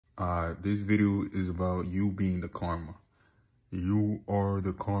This video is about you being the karma. You are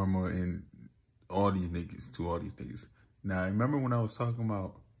the karma and all these niggas, to all these niggas. Now, remember when I was talking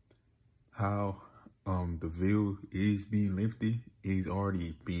about how the veil is being lifted? It's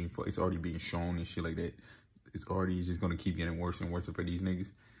already being shown and shit like that. It's just gonna keep getting worse and worse for these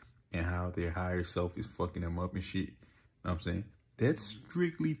niggas, and how their higher self is fucking them up and shit. You know what I'm saying? That's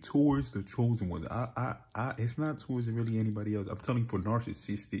strictly towards the chosen ones. It's not towards really anybody else. I'm telling you, for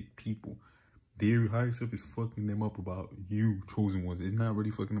narcissistic people, their higher self is fucking them up about you, chosen ones. It's not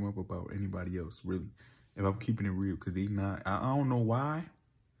really fucking them up about anybody else, really. If I'm keeping it real, because they not, I don't know why.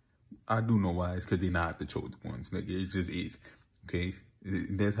 I do know why. It's because they're not the chosen ones. Like, it just is. Okay?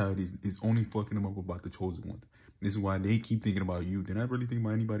 That's how it is. It's only fucking them up about the chosen ones. This is why they keep thinking about you. They're not really thinking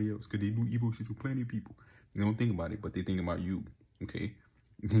about anybody else, because they do evil shit to plenty of people. They don't think about it, but they think about you. Okay?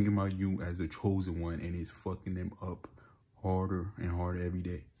 They're thinking about you as the chosen one, and it's fucking them up harder and harder every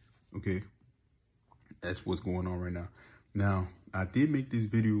day. Okay? That's what's going on right now. Now, I did make this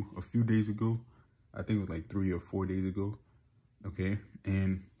video a few days ago. I think it was like 3 or 4 days ago. Okay?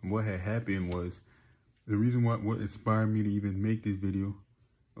 And what had happened was, the reason what inspired me to even make this video,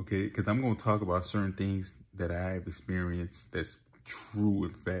 okay, because I'm going to talk about certain things that I have experienced that's true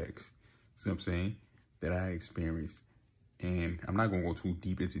and facts. See what I'm saying? That I experienced. And I'm not going to go too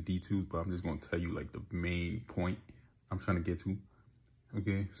deep into details, but I'm just going to tell you like the main point I'm trying to get to.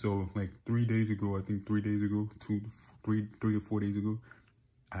 Okay, so like 3 days ago, I think 3 days ago, 3 to 4 days ago,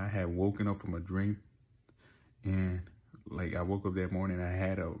 I had woken up from a dream. And like, I woke up that morning, I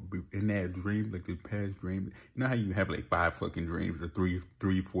had in that dream, like the past dream, you know how you have like 5 fucking dreams, or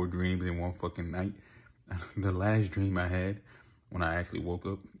 4 dreams in one fucking night? The last dream I had when I actually woke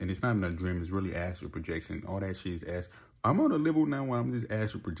up, and it's not even a dream, it's really astral projection. All that shit is astral. I'm on a level now where I'm just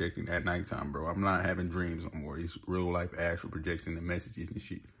astral projecting at nighttime, bro. I'm not having dreams no more. It's real life astral projection and messages and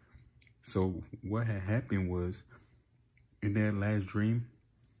shit. So what had happened was, in that last dream,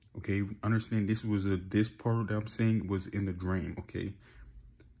 okay, understand this part that I'm saying was in the dream, okay?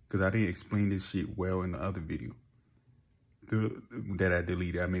 Because I didn't explain this shit well in the other video that I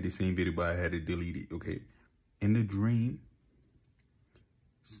deleted. I made the same video, but I had to delete it, okay? In the dream,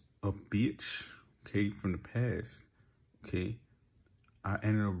 a bitch, okay, from the past, okay, I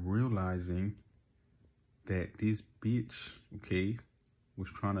ended up realizing that this bitch, okay, was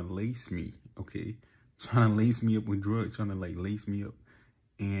trying to lace me, okay? Trying to lace me up with drugs, trying to like lace me up.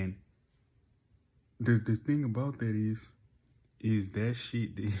 And the thing about that is that shit,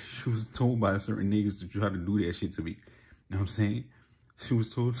 she was told by certain niggas to try to do that shit to me. You know what I'm saying? She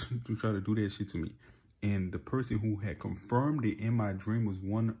was told to try to do that shit to me. And the person who had confirmed it in my dream was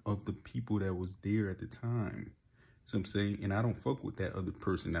one of the people that was there at the time. So I'm saying, and I don't fuck with that other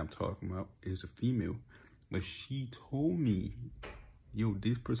person that I'm talking about. It's a female. But she told me, yo,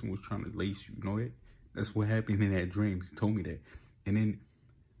 this person was trying to lace you. You know that? That's what happened in that dream. She told me that. And then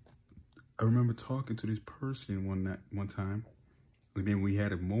I remember talking to this person one time, and then we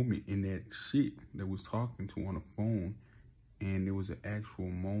had a moment in that shit that was talking to on the phone, and there was an actual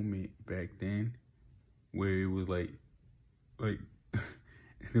moment back then where it was like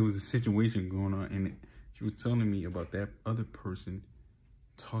there was a situation going on, and she was telling me about that other person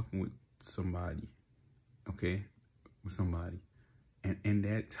talking with somebody, okay, with somebody, and in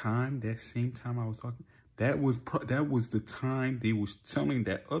that same time I was talking, that was the time they was telling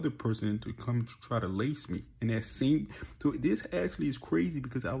that other person to come to try to lace me. And that same, so this actually is crazy,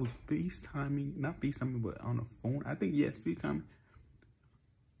 because I was not FaceTiming, but on the phone. I think, yes, FaceTime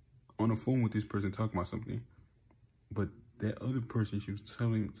on the phone with this person talking about something. But that other person, she was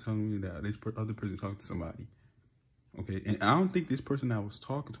telling me that this other person talked to somebody. Okay, and I don't think this person I was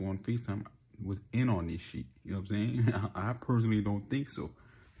talking to on FaceTime was in on this shit. You know what I'm saying? I personally don't think so.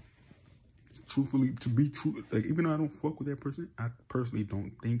 Truthfully, to be true, like, even though I don't fuck with that person, I personally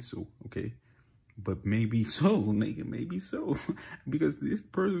don't think so, okay? But maybe so, nigga, maybe so. Because this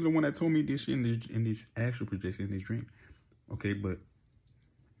person is the one that told me this shit in this astral projection, in this dream, okay? But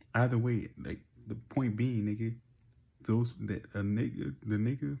either way, like, the point being, nigga,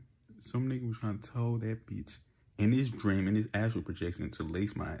 some nigga was trying to tell that bitch in this dream, in this astral projection, to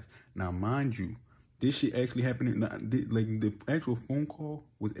lace my ass. Now, mind you, this shit actually happened, like, the actual phone call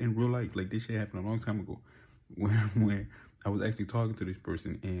was in real life. Like, this shit happened a long time ago, when I was actually talking to this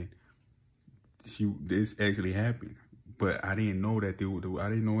person, and this actually happened. But I didn't know that I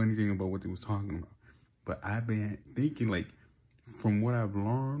didn't know anything about what they was talking about. But I've been thinking, like, from what I've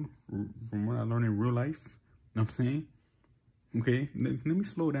learned, from what I learned in real life, you know what I'm saying? Okay, let me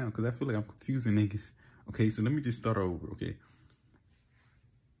slow down, because I feel like I'm confusing niggas. Okay, so let me just start over, okay?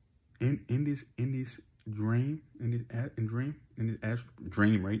 In this dream, right?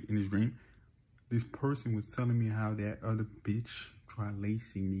 In his dream, this person was telling me how that other bitch tried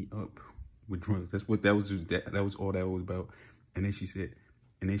lacing me up with drugs. That's what that was. That was all that was about. And then she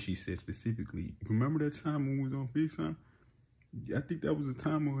said specifically, remember that time when we was on FaceTime? I think that was the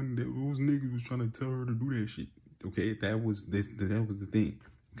time when those niggas was trying to tell her to do that shit. Okay, that was the thing.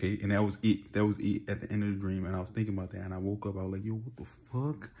 Okay, and that was it. That was it at the end of the dream. And I was thinking about that, and I woke up. I was like, yo, what the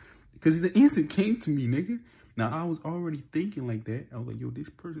fuck? Because the answer came to me, nigga. Now, I was already thinking like that. I was like, yo, this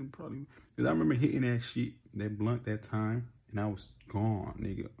person probably... Because I remember hitting that shit, that blunt that time, and I was gone,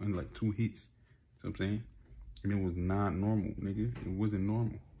 nigga, in like 2 hits. You know what I'm saying? And it was not normal, nigga. It wasn't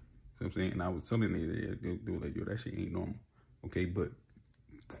normal. You know what I'm saying? And I was telling niggas, they were like, yo, that shit ain't normal. Okay, but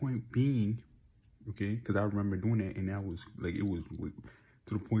point being, okay, because I remember doing that, and that was, like, it was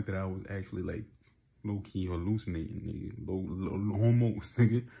to the point that I was actually, like, low-key hallucinating, nigga, almost,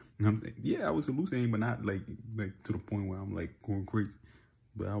 nigga. And yeah, I was hallucinating, but not like to the point where I'm like going crazy.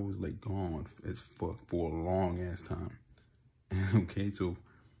 But I was like gone as fuck for a long ass time. Okay, so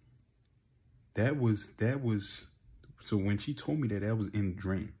that was so when she told me that was in the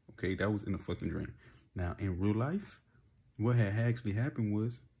dream. Okay, that was in the fucking dream. Now in real life, what had actually happened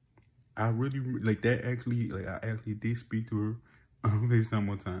was I really like that. Actually, like I actually did speak to her on FaceTime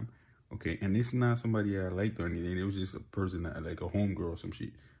one time. Okay, and it's not somebody I liked or anything. It was just a person that like a homegirl or some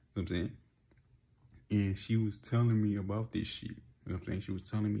shit. You know what I'm saying? And she was telling me about this shit. You know what I'm saying? She was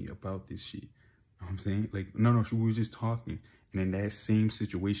telling me about this shit. You know what I'm saying? Like, no, she was just talking. And then that same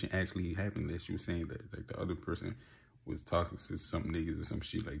situation actually happened that she was saying that like the other person was talking to some niggas or some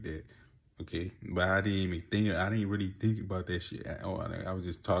shit like that. Okay? But I didn't really think about that shit at all. I was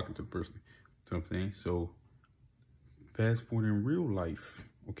just talking to the person. You know what I'm saying? So fast forward in real life,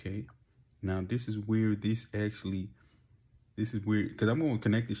 okay? Now this is where this is weird, because I'm going to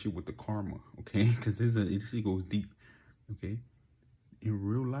connect this shit with the karma, okay? Because this shit goes deep, okay? In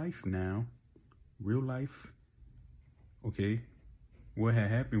real life now, okay, what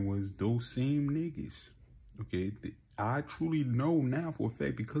had happened was those same niggas, okay? I truly know now for a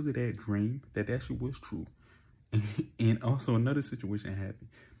fact because of that dream that shit was true. And also another situation happened.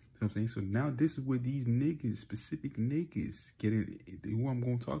 You know what I'm saying? So now this is where these niggas, specific niggas, get it, who I'm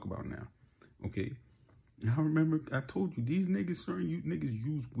going to talk about now, okay? I remember I told you these niggas, certain niggas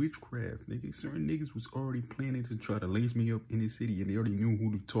use witchcraft. Niggas, certain niggas was already planning to try to lace me up in the city, and they already knew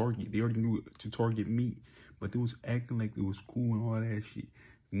who to target. They already knew to target me, but they was acting like it was cool and all that shit.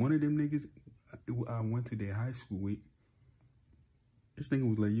 One of them niggas I went to their high school with, this nigga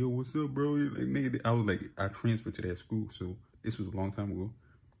was like, yo, what's up, bro? Like, nigga, I was like, I transferred to that school, so this was a long time ago.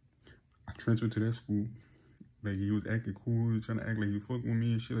 I transferred to that school. Like, he was acting cool, trying to act like he fucking with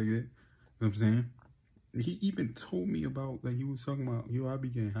me and shit like that. You know what I'm saying? He even told me about, like, he was talking about, yo, I be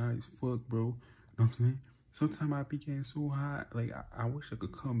getting high as fuck, bro. You know what I'm saying? Sometimes I be getting so high, like, I wish I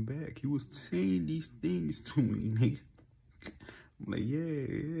could come back. He was saying these things to me, nigga. I'm like, yeah.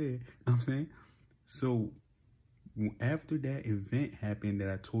 You know what I'm saying? So, after that event happened that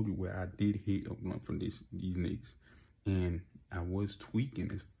I told you where I did hit a blunt from these niggas, and I was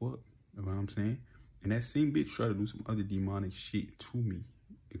tweaking as fuck, you know what I'm saying? And that same bitch tried to do some other demonic shit to me,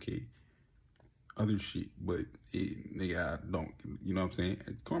 okay? Other shit, but nigga, I don't, you know what I'm saying?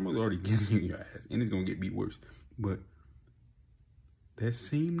 Karma's already getting your ass, and it's gonna get beat worse. But that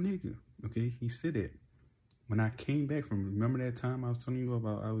same nigga, okay, he said that when I came back from, remember that time I was telling you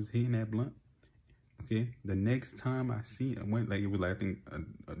about I was hitting that blunt? Okay, the next time I seen, I went, like, it was like, I think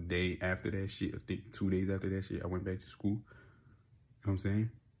a day after that shit, I think 2 days after that shit, I went back to school. You know what I'm saying?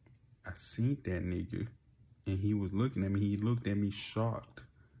 I seen that nigga, and he was looking at me, he looked at me shocked.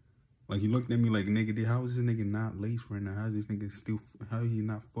 Like, he looked at me like, nigga, how is this nigga not laced right now? How is this nigga still, how he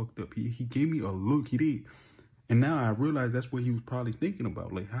not fucked up? He gave me a look, he did. And now I realize that's what he was probably thinking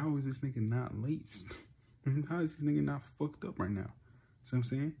about. Like, how is this nigga not laced? How is this nigga not fucked up right now? See what I'm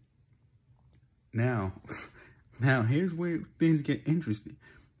saying? Now, here's where things get interesting,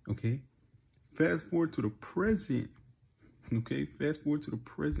 okay? Fast forward to the present, okay? Fast forward to the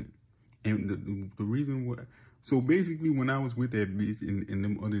present. And the reason why, so basically when I was with that bitch and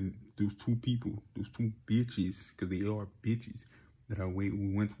them other, those two people, those two bitches, because they are bitches,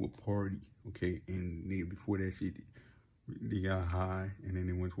 we went to a party, okay? And before that shit, they got high and then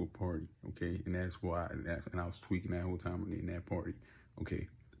they went to a party, okay? And that's why, and I was tweaking that whole time in that party, okay?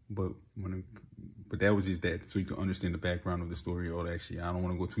 But that was just that, so you can understand the background of the story, all that shit. I don't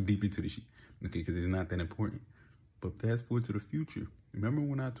want to go too deep into the shit, okay, because it's not that important. But fast forward to the future. Remember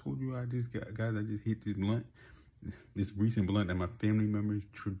when I told you I just hit this blunt, this recent blunt that my family members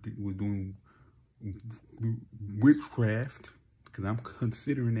was doing witchcraft, because I'm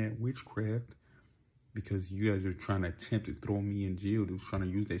considering that witchcraft. because you guys are trying to attempt to throw me in jail. They was trying to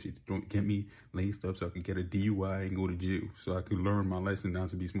use that shit to get me laced up so I could get a DUI and go to jail. So I could learn my lesson not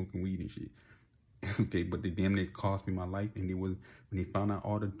to be smoking weed and shit. Okay, but they damn near cost me my life. And when they found out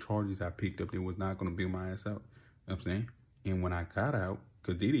all the charges I picked up, they was not going to bail my ass out. You know what I'm saying? And when I got out,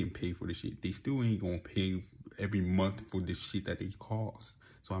 because they didn't pay for the shit, they still ain't going to pay every month for the shit that they caused.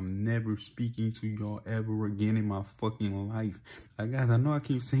 So I'm never speaking to y'all ever again in my fucking life. Like, guys, I know I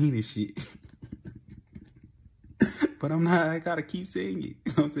keep saying this shit. But I'm not, I gotta keep saying it. You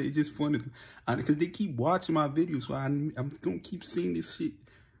know what I'm saying? It's just funny. Because they keep watching my videos, so I'm gonna keep saying this shit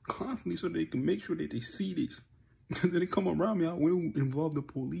constantly so they can make sure that they see this. Then they come around me, I will involve the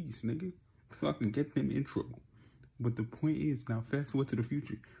police, nigga. So I can get them in trouble. But the point is, now fast forward to the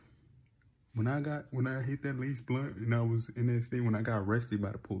future. When I hit that lace blunt and I was in that state when I got arrested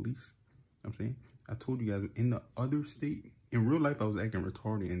by the police, you know what I'm saying? I told you guys, in the other state, in real life I was acting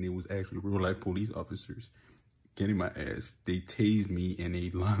retarded and it was actually real life police officers getting my ass. They tased me and they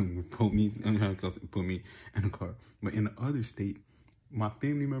put me in the car. But in the other state, my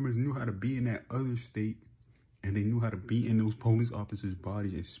family members knew how to be in that other state, and they knew how to be in those police officers'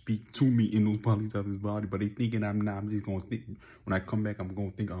 bodies and speak to me in those police officers' body. But they thinking I'm not. I'm just gonna think when I come back, I'm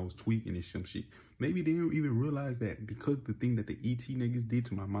gonna think I was tweaking and some shit. Maybe they didn't even realize that because the thing that the ET niggas did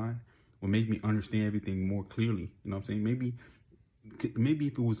to my mind will make me understand everything more clearly. You know what I'm saying? Maybe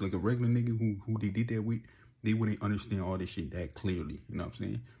if it was like a regular nigga who they did that with, they wouldn't understand all this shit that clearly, you know what I'm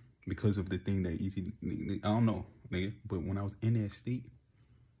saying? Because of the thing that I don't know, nigga. But when I was in that state,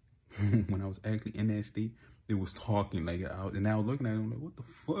 when I was actually in that state, they was talking like and I was looking at them like, what the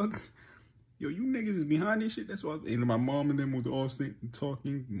fuck? Yo, you niggas is behind this shit. That's why. And my mom and them was all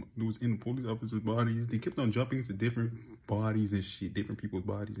talking. It was in the police officers' bodies. They kept on jumping into different bodies and shit, different people's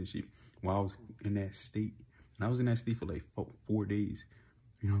bodies and shit. While I was in that state, and I was in that state for like 4 days.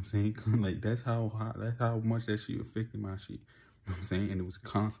 You know what I'm saying? Like, that's how much that shit affected my shit. You know what I'm saying? And it was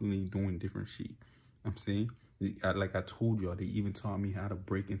constantly doing different shit. You know what I'm saying? Like I told y'all, they even taught me how to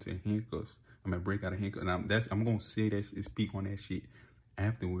break into handcuffs. I'm gonna break out of handcuffs. And I'm gonna say that, speak on that shit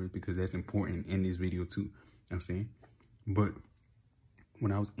afterwards, because that's important in this video too. You know what I'm saying? But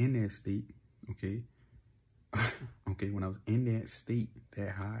when I was in that state, okay, when I was in that state,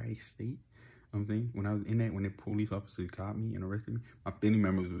 that high state, I'm saying, when I was in that, when the police officers got me and arrested me, my family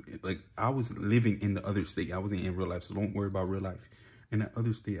members, like, I was living in the other state. I wasn't in real life, so don't worry about real life. In that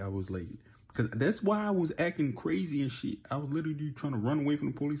other state, I was like, because that's why I was acting crazy and shit. I was literally trying to run away from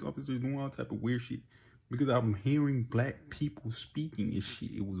the police officers, doing all type of weird shit. Because I'm hearing black people speaking and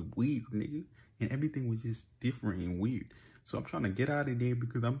shit. It was weird, nigga. And everything was just different and weird. So I'm trying to get out of there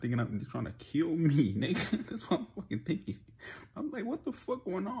because I'm thinking I'm just trying to kill me, nigga. That's what I'm fucking thinking. I'm like, what the fuck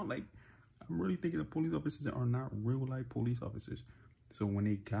going on? Like, I'm really thinking the police officers are not real life police officers. So when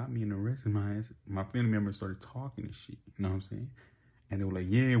they got me and arrested my ass, my family members started talking and shit. You know what I'm saying? And they were like,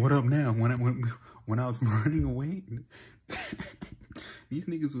 yeah, what up now? When I was running away, these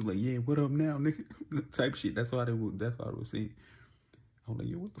niggas was like, yeah, what up now, nigga? Type shit. That's what they was saying. I was like,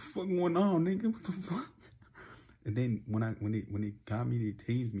 yo, what the fuck going on, nigga? What the fuck? And then when they got me,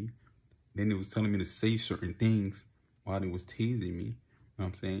 they tased me. Then they was telling me to say certain things while they was tasing me. You know what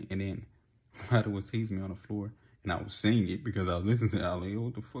I'm saying? And then while they was tasing me on the floor, and I was saying it because I was listening to it, I was like, yo,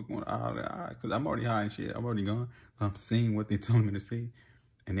 what the fuck going on? Because I'm already high and shit. I'm already gone. So I'm saying what they told me to say.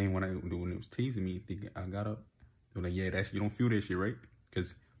 And then when it was tasing me, I got up. They were like, yeah, you don't feel that shit, right?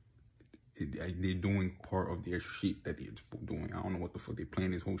 Because they're doing part of their shit that they're doing. I don't know what the fuck. They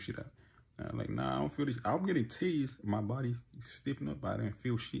playing this whole shit out. I'm like, nah, I don't feel this. I'm getting tased. My body's stiffened up. I didn't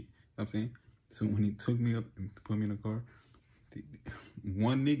feel shit. You know what I'm saying? So when he took me up and put me in the car,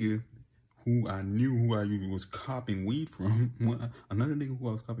 one nigga who I knew was copping weed from, another nigga who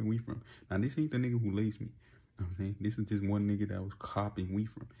I was copping weed from. Now, this ain't the nigga who laced me. You know what I'm saying? This is just one nigga that I was copping weed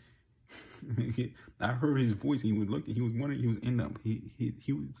from. I heard his voice. He was looking. He was in them.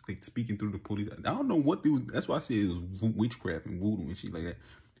 He was like speaking through the police. I don't know what they was. That's why I said it was witchcraft and voodoo and shit like that.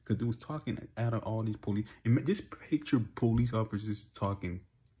 Because they was talking out of all these police. And just picture police officers talking,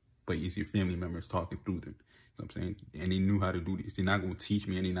 but it's your family members talking through them. You know what I'm saying? And they knew how to do this. They're not going to teach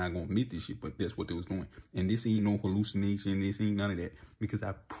me and they're not going to admit this shit, but that's what they was doing. And this ain't no hallucination. This ain't none of that. Because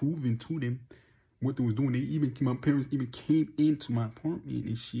I've proven to them what they was doing. My parents even came into my apartment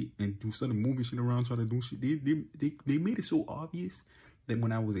and shit and started moving shit around, trying to do shit. They made it so obvious that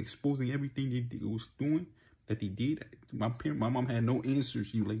when I was exposing everything they was doing, that they did, my mom had no answers.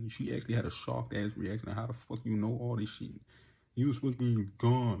 She actually had a shocked ass reaction. How the fuck you know all this shit? You was supposed to be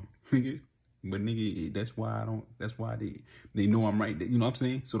gone, nigga. But nigga, that's why they know I'm right. You know what I'm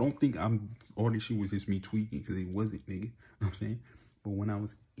saying? So don't think all this shit was just me tweaking, because it wasn't, nigga. You know what I'm saying? But when I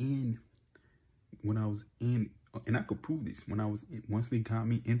was in when I was in, and I could prove this, once they got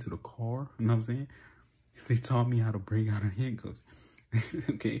me into the car, you know what I'm saying? They taught me how to break out of handcuffs.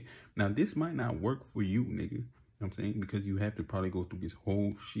 Okay, now this might not work for you, nigga. You know what I'm saying? Because you have to probably go through this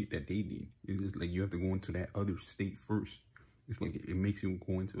whole shit that they did. It's just like you have to go into that other state first. It's like it makes you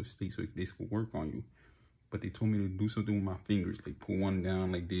go into a state so this will work on you. But they told me to do something with my fingers, like put one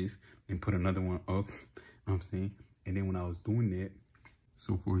down like this and put another one up. You know what I'm saying? And then when I was doing that,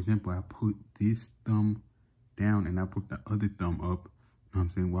 so for example, I put this thumb down and I put the other thumb up, you know what I'm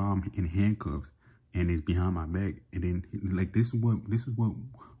saying, while I'm in handcuffs and it's behind my back. And then like this is what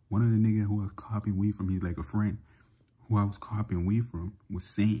one of the niggas who I was copying weed from, he's like a friend who I was copying weed from, was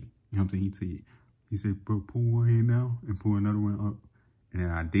saying, you know what I'm saying? He said, bro, pull one hand down and pull another one up. And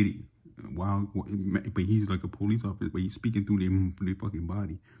then I did it. Wow, but he's like a police officer, but he's speaking through their fucking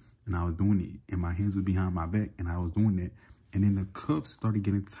body. And I was doing it, and my hands were behind my back, and I was doing that. And then the cuffs started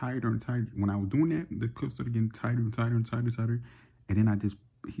getting tighter and tighter. When I was doing that, the cuffs started getting tighter and tighter and tighter and tighter. And then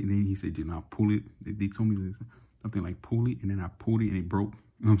then he said, now pull it. They told me this, something like pull it, and then I pulled it, and it broke.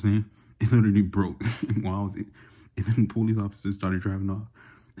 You know what I'm saying? It literally broke while I was in. And then the police officers started driving off.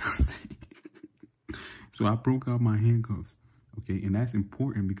 So I broke out my handcuffs. Okay, and that's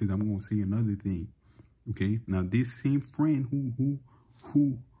important because I'm gonna say another thing. Okay, now this same friend who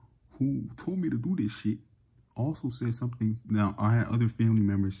told me to do this shit also said something. Now I had other family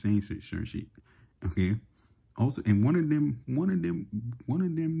members saying certain shit. Okay, also, and one of them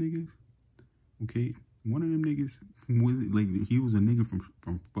niggas. Okay, one of them niggas was like, he was a nigga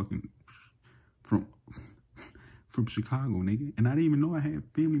from Chicago, nigga, and I didn't even know I had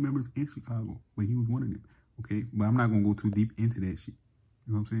family members in Chicago, but he was one of them. Okay, but I'm not gonna go too deep into that shit.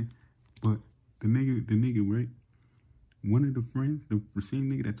 You know what I'm saying? But the nigga, right? One of the friends, the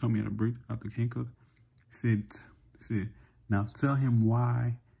same nigga that told me how to break out the handcuffs, said, now tell him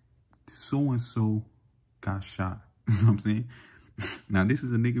why so-and-so got shot. You know what I'm saying? Now this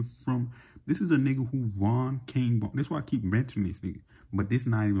is a nigga who Ron King Bone. That's why I keep mentioning this nigga. But this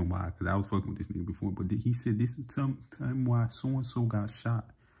not even why, because I was fucking with this nigga before. But he said this, tell him why so-and-so got shot.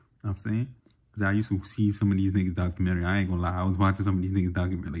 You know what I'm saying? Because I used to see some of these niggas documentary. I ain't gonna lie. I was watching some of these niggas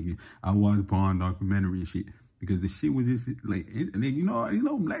documentary. Like, I watched Bond documentary and shit. Because the shit was just, like, you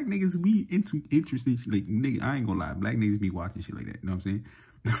know, black niggas be interested. Like, nigga, I ain't gonna lie. Black niggas be watching shit like that. You know what I'm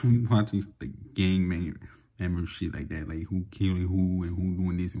saying? Watching, like, gang member shit like that. Like, who killing who and who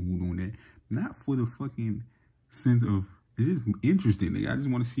doing this and who doing that. Not for the fucking sense of, it's just interesting, nigga. I just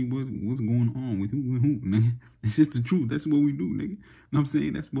want to see what's going on with who and who, nigga. It's just the truth. That's what we do, nigga. You know what I'm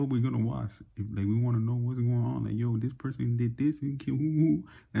saying? That's what we're gonna watch. If, like, we want to know what's going on. Like, yo, this person did this and killed who.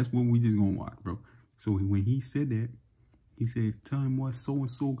 That's what we just gonna watch, bro. So when he said that, he said, tell him what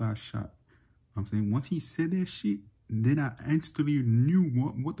so-and-so got shot. You know what I'm saying? Once he said that shit, then I instantly knew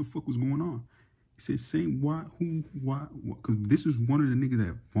what the fuck was going on. He said, say why, who, why, because this is one of the niggas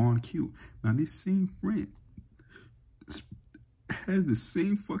that Vaughn killed. Now, this same friend has the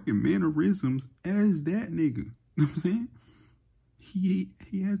same fucking mannerisms as that nigga. You know what I'm saying? He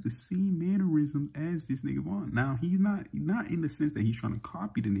has the same mannerisms as this nigga Vaughn. Now, he's not in the sense that he's trying to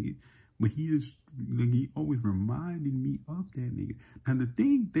copy the nigga, but he is, like, he always reminded me of that nigga. Now, the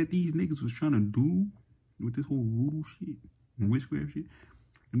thing that these niggas was trying to do with this whole voodoo shit and witchcraft shit,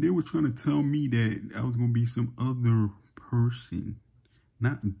 and they were trying to tell me that I was going to be some other person.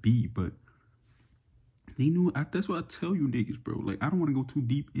 Not be, but they knew. That's why I tell you niggas, bro. Like, I don't want to go too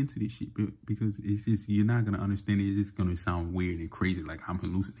deep into this shit, because it's just, you're not going to understand it. It's just going to sound weird and crazy, like I'm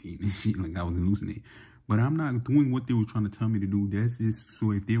hallucinating and shit, like I was hallucinating. But I'm not doing what they were trying to tell me to do. That's just,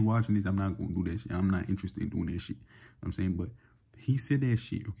 so if they're watching this, I'm not going to do that shit. I'm not interested in doing that shit. You know what I'm saying? But he said that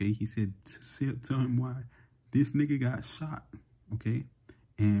shit, okay? He said, tell him why this nigga got shot, okay?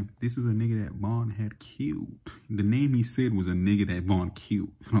 And this was a nigga that Vaughn had killed. The name he said was a nigga that Vaughn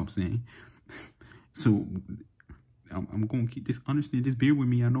killed. You know what I'm saying? So I'm going to keep this, understand, just bear with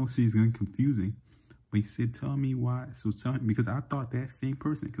me. I know it's going to be confusing. But he said, tell me why. So tell me, because I thought that same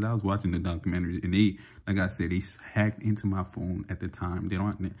person, because I was watching the documentary, and they, like I said, they hacked into my phone at the time. They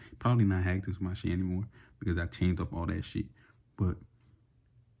don't, probably not hacked into my shit anymore, because I changed up all that shit. But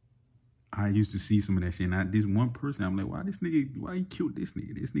I used to see some of that shit, and this one person, I'm like, why he killed this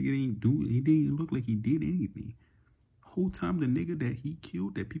nigga? This nigga he didn't look like he did anything. Whole time the nigga that he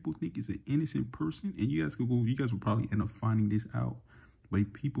killed, that people think is an innocent person, and you guys will probably end up finding this out.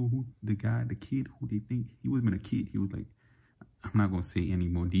 But people the kid who they think, he wasn't a kid. He was like, I'm not going to say any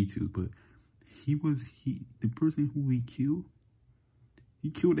more details, but the person who he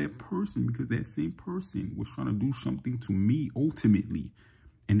killed that person because that same person was trying to do something to me ultimately.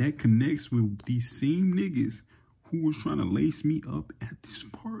 And that connects with these same niggas who was trying to lace me up at this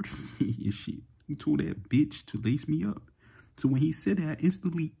party and shit. who told that bitch to lace me up. So when he said that, I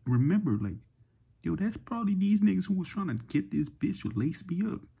instantly remembered, like, yo, that's probably these niggas who was trying to get this bitch to lace me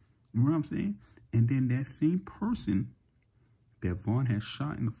up. You know what I'm saying? And then that same person that Vaughn has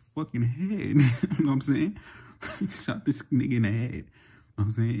shot in the fucking head, you know what I'm saying? He shot this nigga in the head. You know what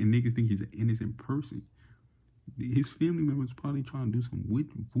I'm saying? And niggas think he's an innocent person. His family members probably trying to do some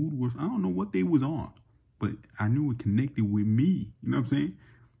voodoo or I don't know what they was on. But I knew it connected with me. You know what I'm saying?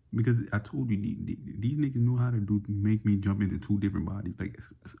 Because I told you, these niggas knew how to make me jump into 2 different bodies. Like,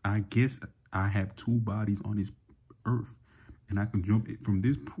 I guess I have 2 bodies on this earth. And I can jump from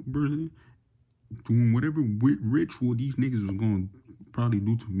this person doing whatever ritual these niggas are going to probably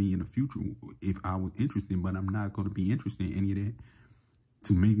do to me in the future if I was interested. But I'm not going to be interested in any of that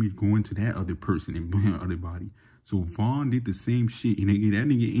to make me go into that other person and bring other body. So Vaughn did the same shit. And that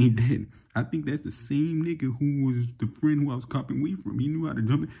nigga ain't dead. I think that's the same nigga who was the friend who I was copping weed from. He knew how to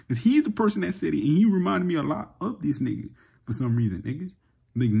jump in. Because he's the person that said it. And he reminded me a lot of this nigga for some reason, nigga.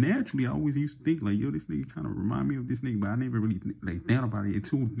 Like, naturally, I always used to think, like, yo, this nigga kind of remind me of this nigga. But I never really, like, thought about it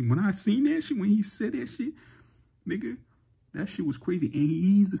until when I seen that shit, when he said that shit, nigga, that shit was crazy. And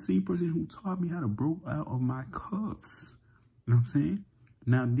he's the same person who taught me how to break out of my cuffs. You know what I'm saying?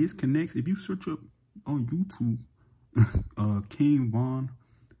 Now, this connects. If you search up on YouTube, King Von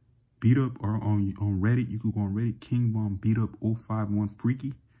beat up, or on Reddit, you could go on Reddit, King Von beat up 051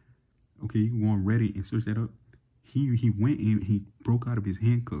 Freaky. Okay, you can go on Reddit and search that up. He went in, he broke out of his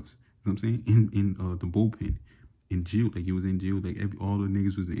handcuffs. You know what I'm saying? In the bullpen, in jail. Like, he was in jail. Like, all the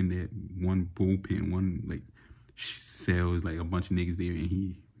niggas was in that one bullpen, one like cell. Is like a bunch of niggas there, and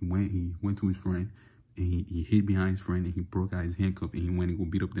he went to his friend, and he hid behind his friend, and he broke out his handcuff, and he went and go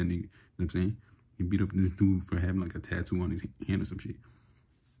beat up that nigga. You know what I'm saying? He beat up this dude for having like a tattoo on his hand or some shit.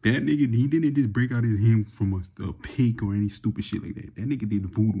 That nigga, he didn't just break out his hand from a pig or any stupid shit like that. That nigga did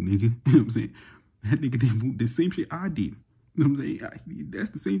voodoo, nigga. You know what I'm saying? That nigga did voodoo, the same shit I did. You know what I'm saying? That's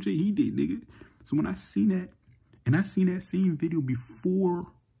the same shit he did, nigga. So when I seen that, and I seen that same video before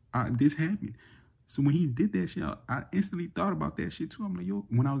this happened. So when he did that shit, I instantly thought about that shit too. I'm like, yo,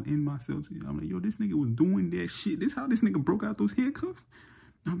 when I was in my cell, I'm like, yo, this nigga was doing that shit. This how this nigga broke out those handcuffs.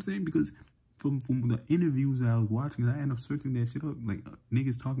 You know what I'm saying? Because from the interviews I was watching, I ended up searching that shit up. Like,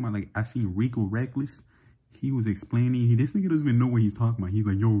 niggas talking about, like, I seen Rico Reckless. He was explaining, this nigga doesn't even know what he's talking about. He's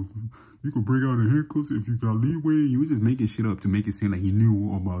like, yo, you could break out the handcuffs if you got leeway. He was just making shit up to make it seem like he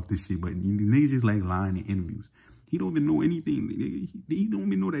knew about this shit. But niggas just like lying in interviews. He don't even know anything. He don't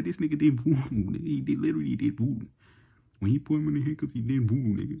even know that this nigga did voodoo. He literally did voodoo. When he put him in the handcuffs, he did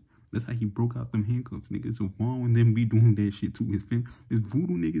voodoo, nigga. That's how he broke out them handcuffs, nigga. So Vaughn and them be doing that shit too. His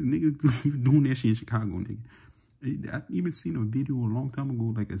voodoo niggas doing that shit in Chicago, nigga. I even seen a video a long time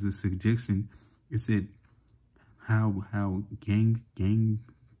ago, like, as a suggestion. It said how gangbangers,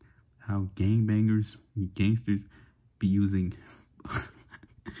 gangsters be using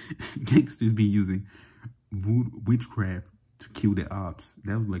voodoo, witchcraft to kill their ops.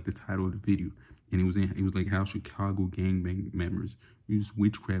 That was like the title of the video. And it was like how Chicago gangbang members use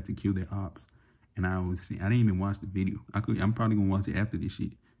witchcraft to kill their ops. And I didn't even watch the video. I'm probably gonna watch it after this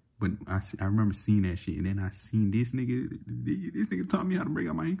shit. But I remember seeing that shit, and then I seen this nigga taught me how to break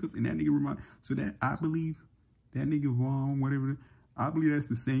out my handcuffs, and that nigga so that I believe that nigga Vaughn, whatever, I believe that's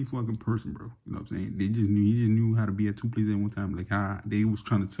the same fucking person, bro. You know what I'm saying? He just knew how to be at 2 places at one time. Like, how they was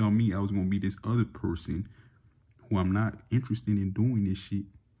trying to tell me I was gonna be this other person who I'm not interested in doing this shit.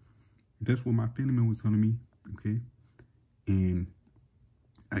 That's what my family was telling me, okay? And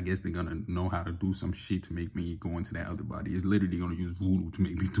I guess they're gonna know how to do some shit to make me go into that other body. It's literally gonna use voodoo to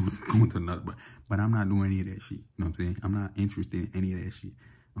make me go into another body. But I'm not doing any of that shit. You know what I'm saying? I'm not interested in any of that shit,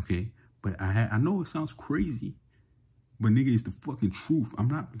 okay? But I know it sounds crazy, but nigga, it's the fucking truth. I'm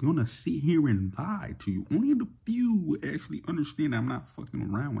not gonna sit here and lie to you. Only the few will actually understand that I'm not fucking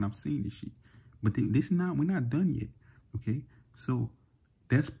around when I'm saying this shit. But we're not done yet, okay? So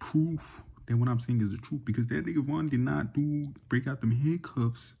that's proof that what I'm saying is the truth, because that nigga Vaughn did not break out them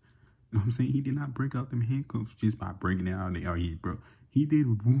handcuffs. You know what I'm saying? He did not break out them handcuffs just by breaking it out. Bro, he did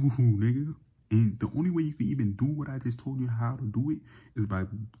voodoo, nigga. And the only way you can even do what I just told you how to do it is by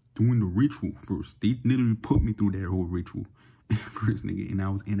doing the ritual first. They literally put me through that whole ritual first, nigga. And I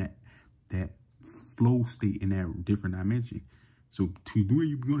was in that flow state in that different dimension. So to do it,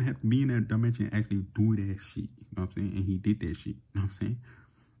 you're going to have to be in that dimension and actually do that shit. You know what I'm saying? And he did that shit. You know what I'm saying?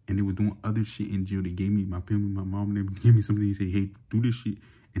 And they were doing other shit in jail. They gave me, my family, my mom, they gave me something. They said, hey, do this shit.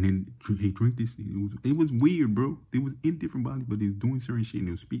 And then, hey, drink this. It was weird, bro. They was in different bodies, but they was doing certain shit and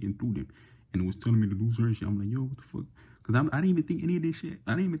they was speaking through them. And it was telling me to do certain shit. I'm like, yo, what the fuck? Because I didn't even think any of this shit.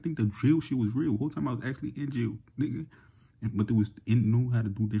 I didn't even think the jail shit was real. The whole time I was actually in jail, nigga. But they knew how to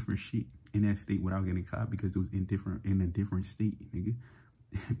do different shit. in that state without getting caught because it was in a different state, nigga.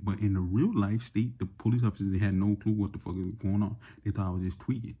 But in the real life state, the police officers, they had no clue what the fuck was going on. They thought I was just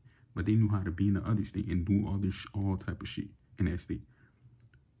tweaking, but they knew how to be in the other state and do all type of shit in that state.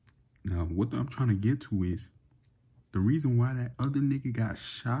 Now, what I'm trying to get to is the reason why that other nigga got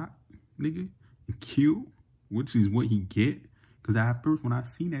shot, nigga, and killed, which is what he get. Because at first, when I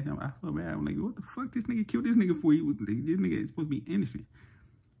seen that, I felt bad. I'm like, what the fuck? This nigga killed this nigga for? This nigga is supposed to be innocent.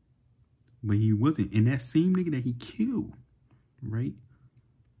 But he wasn't. And that same nigga that he killed, right?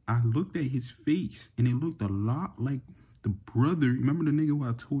 I looked at his face, and it looked a lot like the brother. Remember the nigga who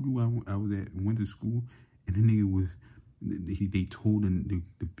I told you I went to school, and the nigga was, they told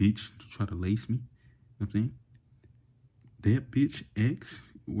the bitch to try to lace me. You know what I'm saying? That bitch X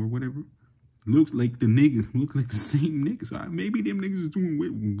or whatever looks like the nigga, look like the same nigga. So maybe them niggas is doing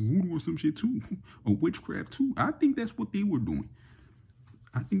voodoo or some shit too, or witchcraft too. I think that's what they were doing.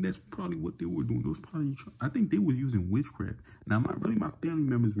 I think that's probably what they were doing. I think they was using witchcraft. Now, my family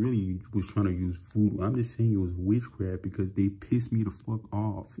members really was trying to use voodoo. I'm just saying it was witchcraft because they pissed me the fuck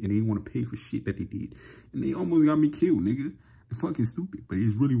off and they didn't want to pay for shit that they did, and they almost got me killed, nigga. It's fucking stupid, but it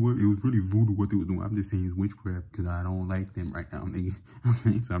was really voodoo what they were doing. I'm just saying it's witchcraft because I don't like them right now, nigga.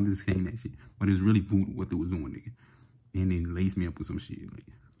 So I'm just saying that shit. But it's really voodoo what they was doing, nigga. And they laced me up with some shit. Like,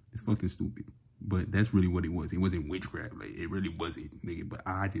 it's fucking stupid. But that's really what it was. It wasn't witchcraft. Like, it really wasn't, nigga. But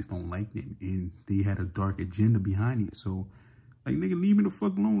I just don't like them. And they had a dark agenda behind it. So, like, nigga, leave me the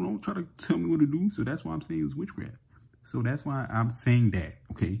fuck alone. Don't try to tell me what to do. So that's why I'm saying it was witchcraft. So that's why I'm saying that,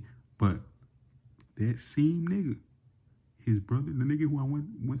 okay? But that same nigga, his brother, the nigga who I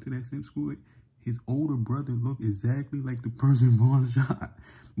went to that same school with, his older brother looked exactly like the person Vaughn shot.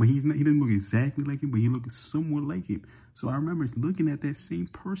 But he didn't look exactly like him, but he looked somewhat like him. So I remember looking at that same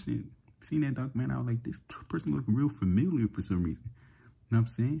person, seeing that documentary, I was like, this person looked real familiar for some reason. You know what I'm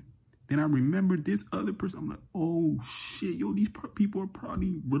saying? Then I remembered this other person. I'm like, oh shit, yo, these people are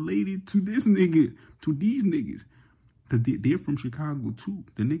probably related to this nigga, to these niggas. Cause they're from Chicago too.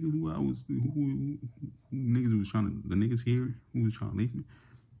 The nigga who niggas was trying to, the niggas here who was trying to lace me,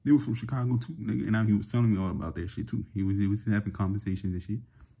 they were from Chicago too, nigga. And he was telling me all about that shit too. He was having conversations and shit.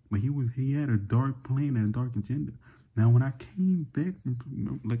 But he had a dark plan and a dark agenda. Now when I came back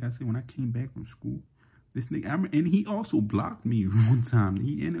from, like I said, when I came back from school, this nigga, and he also blocked me one time.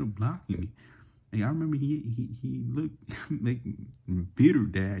 He ended up blocking me. Like, I remember he looked like bitter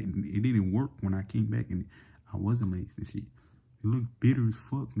that it didn't work when I came back and I wasn't laced and shit. He looked bitter as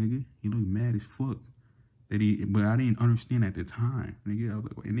fuck, nigga. He looked mad as fuck. But I didn't understand at the time, nigga. I was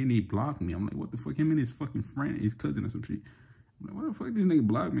like, and then they blocked me. I'm like, what the fuck? Him and his fucking friend, his cousin or some shit. I'm like, what the fuck? This nigga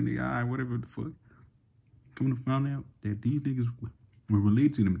blocked me, nigga. All right, whatever the fuck. Coming to find out that these niggas were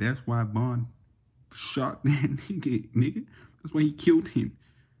related to them. That's why Bond shot that nigga. That's why he killed him.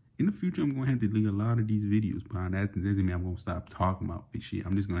 In the future, I'm going to have to delete a lot of these videos, but that doesn't mean I'm going to stop talking about this shit.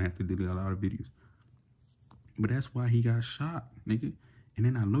 I'm just going to have to delete a lot of videos. But that's why he got shot, nigga. And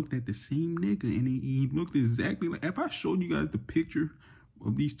then I looked at the same nigga, and he looked exactly like... If I showed you guys the picture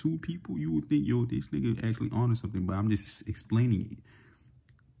of these two people, you would think, yo, this nigga actually onto something. But I'm just explaining it.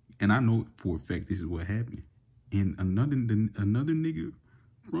 And I know for a fact this is what happened. And another nigga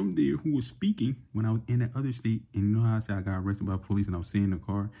from there who was speaking when I was in that other state, and you know how I said I got arrested by police and I was sitting in the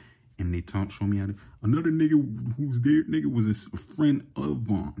car, and they showed me how to... Another nigga who was there, nigga, was a friend of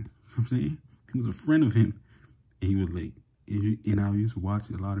Vaughn. You know what I'm saying? He was a friend of him. And he was like, and I used to watch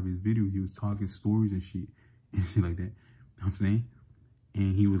a lot of his videos. He was talking stories and shit like that. You know what I'm saying?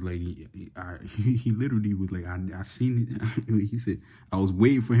 And he was like, he literally was like, I seen it. He said, I was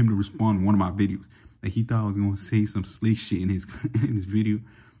waiting for him to respond to one of my videos. Like, he thought I was going to say some slick shit in his video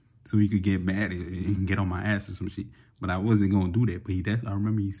so he could get mad and get on my ass or some shit. But I wasn't going to do that. But I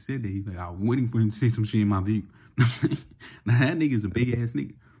remember he said that. He's like, I was waiting for him to say some shit in my video. Now, that nigga's a big-ass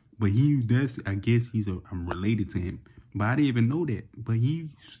nigga. But I guess I'm related to him. But I didn't even know that. But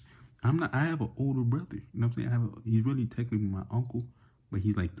I have an older brother. You know what I'm saying? He's really technically my uncle. But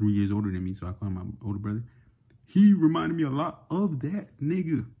he's like 3 years older than me. So I call him my older brother. He reminded me a lot of that nigga.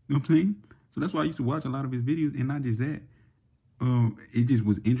 You know what I'm saying? So that's why I used to watch a lot of his videos. And not just that. It just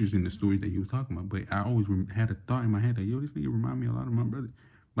was interesting, the stories that he was talking about. But I always had a thought in my head that, yo, this nigga remind me a lot of my brother.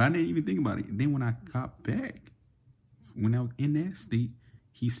 But I didn't even think about it. Then when I got back, when I was in that state,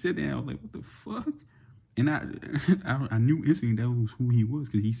 he said that. I was like, what the fuck? And I knew instantly that was who he was,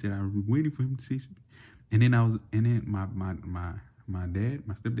 because he said I was waiting for him to say something. And then my dad,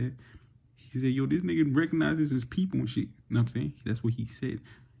 my stepdad, he said, yo, this nigga recognizes his people and shit. You know what I'm saying? That's what he said.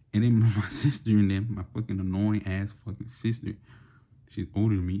 And then my sister and them, my fucking annoying ass fucking sister, she's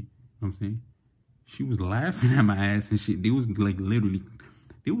older than me. You know what I'm saying? She was laughing at my ass and shit. They was like literally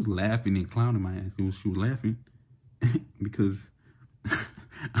they was laughing and clowning my ass. She was laughing because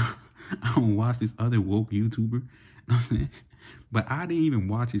I don't watch this other woke YouTuber. You know what I'm saying? But I didn't even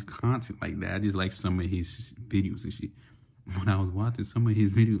watch his content like that. I just like some of his videos and shit. When I was watching some of his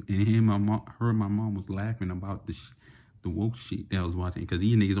videos, and her and my mom was laughing about the woke shit that I was watching, because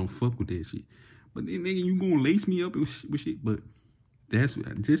these niggas don't fuck with that shit. But then, nigga, you gonna lace me up with shit? But that's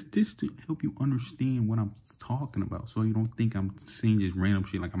just to help you understand what I'm talking about, so you don't think I'm saying just random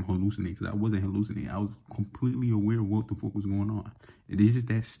shit like I'm hallucinating, because I wasn't hallucinating. I was completely aware of what the fuck was going on. And it's just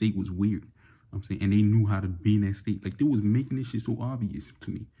that state was weird. You know what I'm saying? And they knew how to be in that state. Like, they was making this shit so obvious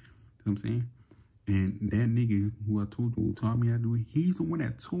to me. You know what I'm saying? And that nigga who I told you, who taught me how to do it, he's the one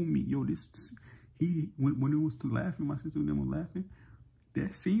that told me, yo, when it was to laughing, my sister and them were laughing,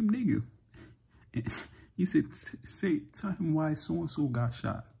 that same nigga, he said, tell him why so-and-so got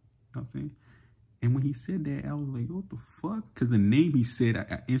shot. You know what I'm saying? And when he said that, I was like, what the fuck? Because the name he said,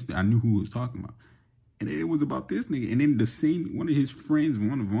 I knew who he was talking about. And it was about this nigga. And then one of his friends,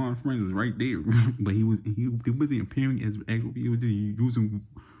 one of Von's friends was right there. But he wasn't appearing as actual, he was just using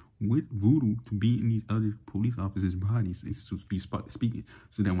with voodoo to be in these other police officers' bodies to be speaking.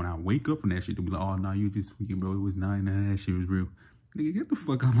 So then when I wake up from that shit, they'll be like, oh, no, you just speaking, bro. It was none of that shit was real. Nigga, get the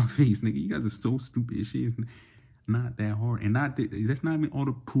fuck out of my face, nigga. You guys are so stupid. Shit is not that hard. And that's not even all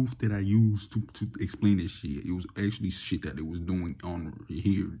the proof that I used to explain this shit. It was actually shit that they was doing on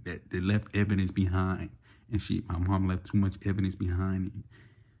here that they left evidence behind and shit. My mom left too much evidence behind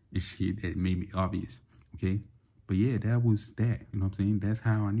it and shit that made me obvious, okay? But yeah, that was that. You know what I'm saying? That's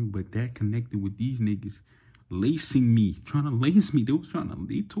how I knew. But that connected with these niggas lacing me, trying to lace me.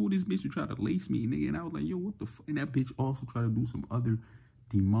 They told this bitch to try to lace me, nigga. And I was like, yo, what the fuck? And that bitch also tried to do some other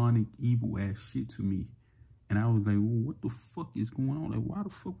demonic, evil ass shit to me. And I was like, well, what the fuck is going on? Like, why the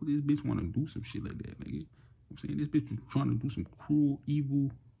fuck would this bitch want to do some shit like that, nigga? You know what I'm saying? This bitch was trying to do some cruel,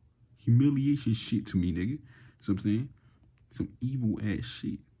 evil, humiliation shit to me, nigga. You know what I'm saying? Some evil ass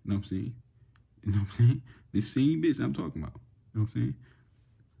shit. You know what I'm saying? You know what I'm saying? The same bitch I'm talking about. You know what I'm saying?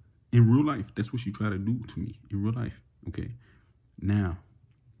 In real life, that's what she tried to do to me. In real life. Okay. Now,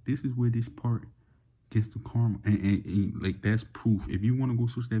 this is where this part gets the karma. And like, that's proof. If you want to go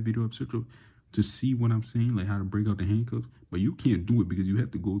search that video up, search up to see what I'm saying, like how to break out the handcuffs. But you can't do it because you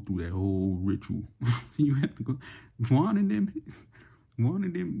have to go through that whole ritual. So you have to go. One of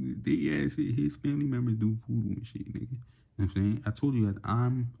them, they asked his family members do voodoo and shit, nigga. You know what I'm saying? I told you that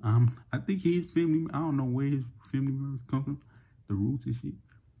I think his family, I don't know where his family members come from, the roots and shit.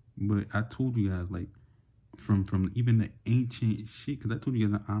 But I told you guys, like, from even the ancient shit, because I told you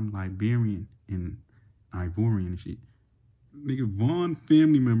guys that I'm Liberian and Ivorian and shit. Nigga, Von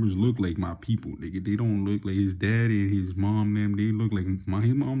family members look like my people, nigga. They don't look like his daddy and his mom, them. They look like,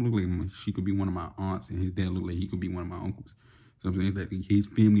 his mom look like she could be one of my aunts, and his dad look like he could be one of my uncles. So I'm saying that his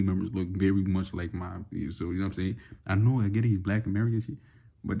family members look very much like mine. So, you know what I'm saying? I know I get it, he's black American shit.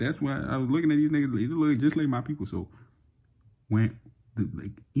 But that's why I was looking at these niggas, they look just like my people. So,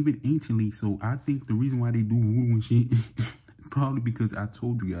 even anciently, so I think the reason why they do voodoo and shit probably because I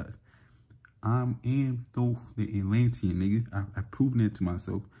told you guys, I am Thoth the Atlantean, nigga. I proven that to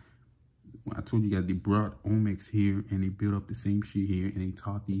myself. When I told you guys, they brought Olmecs here and they built up the same shit here and they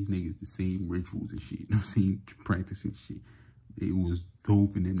taught these niggas the same rituals and shit, the same practice and shit. It was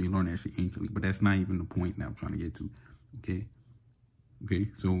Thoth and them, they learned that shit anciently, but that's not even the point that I'm trying to get to, okay?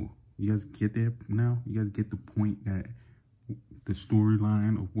 Okay, so you guys get that now? You guys get the point that the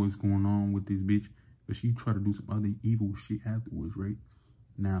storyline of what's going on with this bitch, but she tried to do some other evil shit afterwards, right?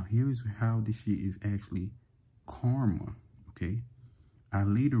 Now, here's how this shit is actually karma, okay? I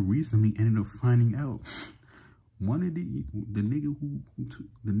later recently ended up finding out one of the nigga who took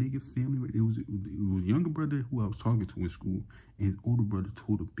the nigga family, it was a younger brother who I was talking to in school, and his older brother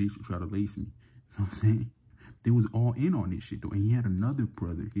told a bitch to try to lace me. So I'm saying, they was all in on this shit though, and he had another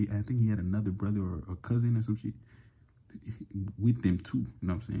brother. I think he had another brother or a cousin or some shit with them too. You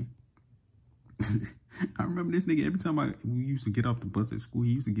know what I'm saying? I remember this nigga, every time we used to get off the bus at school,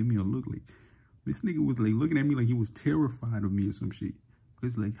 he used to give me a look like, this nigga was like looking at me like he was terrified of me or some shit.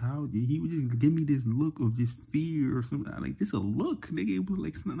 It's like, how he would just give me this look of just fear or something, like just a look, nigga. It was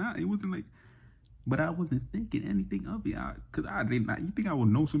like, it wasn't like, but I wasn't thinking anything of it, cause I did not. You think I would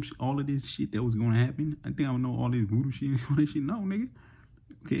know some shit, all of this shit that was gonna happen? I think I would know all this voodoo shit and all that shit. No, nigga.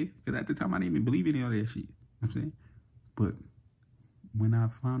 Okay, cause at the time I didn't even believe in any of that shit. You know what I'm saying, but when I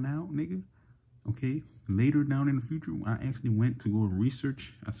found out, nigga, okay, later down in the future, I actually went to go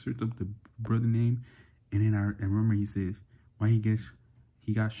research. I searched up the brother name, and then I remember he says why he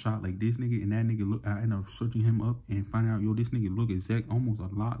got shot like this nigga, and that nigga look. I ended up searching him up and finding out, yo, this nigga look almost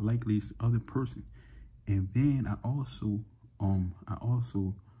a lot like this other person. And then I also I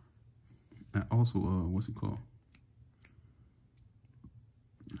also, what's it called?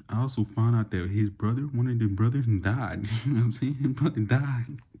 I also found out that his brother, one of the brothers, died. You know what I'm saying? His brother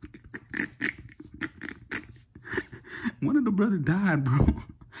died. One of the brothers died, bro.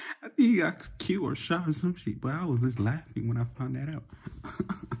 I think he got killed or shot or some shit. But I was just laughing when I found that out.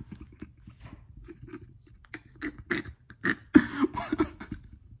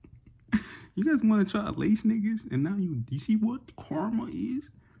 You guys want to try to lace niggas? And now you see what karma is?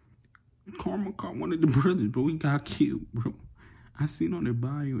 Karma caught one of the brothers, bro. He got killed, bro. I seen on their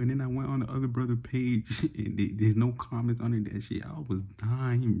bio, and then I went on the other brother page, and there's no comments under that shit. I was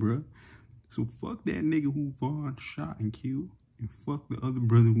dying, bro. So fuck that nigga who Vaughn shot and killed, and fuck the other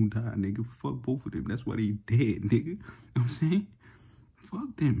brother who died, nigga. Fuck both of them. That's why they dead, nigga. You know what I'm saying?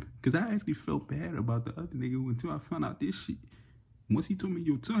 Fuck them. Because I actually felt bad about the other nigga until I found out this shit. Once he told me,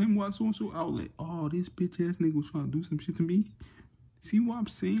 yo, tell him why so-and-so, I was like, oh, this bitch-ass nigga was trying to do some shit to me. See what I'm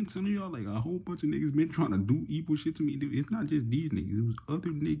saying? Some of y'all, like, a whole bunch of niggas been trying to do evil shit to me. Dude, it's not just these niggas. It was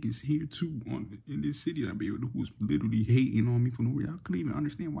other niggas here, too, in this city that who was literally hating on me for no reason. I couldn't even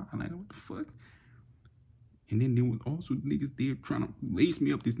understand why. Like, what the fuck? And then there was also niggas there trying to lace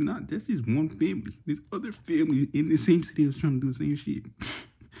me up. That's just one family. There's other families in the same city that's trying to do the same shit.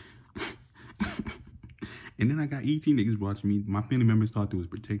 And then I got ET niggas watching me. My family members thought they was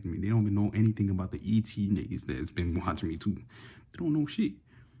protecting me. They don't even know anything about the ET niggas that's been watching me too. They don't know shit.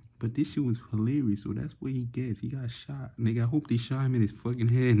 But this shit was hilarious, so that's what he gets. He got shot. Nigga, I hope they shot him in his fucking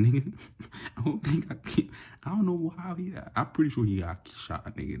head, nigga. I hope they got killed. I don't know how he died. I'm pretty sure he got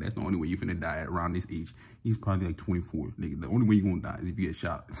shot, nigga. That's the only way you finna die around this age. He's probably like 24, nigga. The only way you gonna die is if you get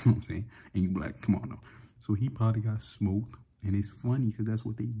shot. You know what I'm saying? And you be like, come on now. So he probably got smoked. And it's funny because that's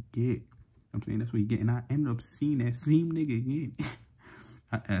what they get. I'm saying that's what you get, and I ended up seeing that same nigga again.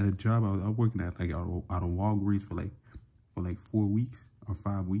 At a job I was working at, like out of Walgreens for like 4 weeks or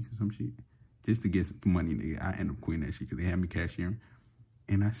 5 weeks or some shit, just to get some money, nigga. I ended up quitting that shit because they had me cashiering,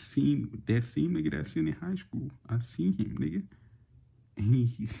 and I seen that same nigga that's in high school. I seen him, nigga, and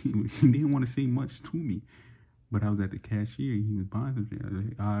he didn't want to say much to me, but I was at the cashier and he was buying some shit. I was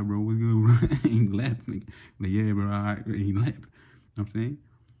like, all right, bro, what's good, bro? And he laughed, nigga. Like, yeah, bro, all right. And he laughed. You know what I'm saying?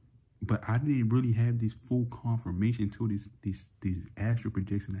 But I didn't really have this full confirmation until this astral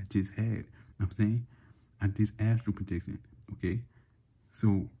projection I just had. You know what I'm saying? This astral projection, okay?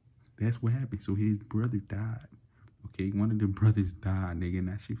 So that's what happened. So his brother died, okay? One of the brothers died, nigga, and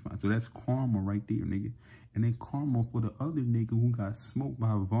that shit fine. So that's karma right there, nigga. And then karma for the other nigga who got smoked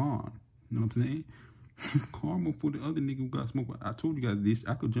by Vaughn. You know what I'm saying? Karma for the other nigga who got smoked by. I told you guys this.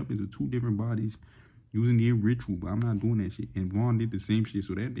 I could jump into 2 different bodies using their ritual, but I'm not doing that shit. And Vaughn did the same shit,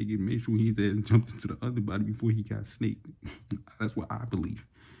 so that nigga made sure his ass jumped into the other body before he got snaked. That's what I believe.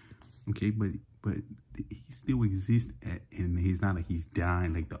 Okay, but he still exists, and he's not like he's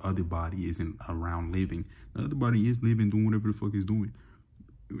dying. Like the other body isn't around living. The other body is living, doing whatever the fuck he's doing.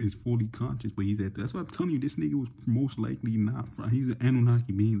 Is fully conscious, but he's at. That's why I'm telling you, this nigga was most likely not from. He's an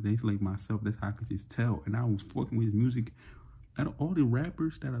Anunnaki being. That's like myself. That's how I could just tell. And I was fucking with his music. Out of all the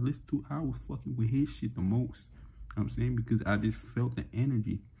rappers that I listen to, I was fucking with his shit the most. You know what I'm saying? Because I just felt the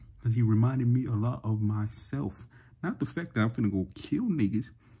energy. Because he reminded me a lot of myself. Not the fact that I'm finna go kill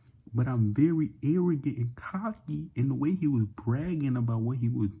niggas, but I'm very arrogant and cocky in the way he was bragging about what he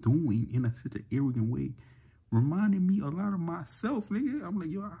was doing in such an arrogant way. Reminded me a lot of myself, nigga. I'm like,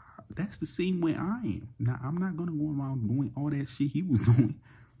 yo, that's the same way I am. Now, I'm not gonna go around doing all that shit he was doing.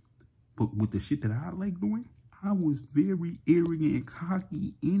 But with the shit that I like doing, I was very arrogant and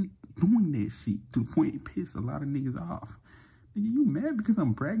cocky in doing that shit to the point it pissed a lot of niggas off. Nigga, you mad because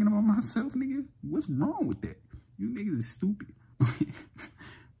I'm bragging about myself, nigga? What's wrong with that? You niggas is stupid.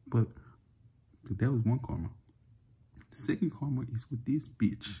 But that was one karma. The second karma is with this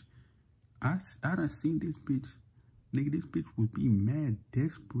bitch. I done seen this bitch. Nigga, this bitch would be mad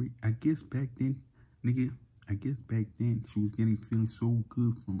desperate. I guess back then, nigga, she was feeling so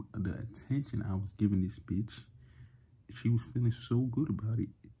good from the attention I was giving this bitch. She was feeling so good about it.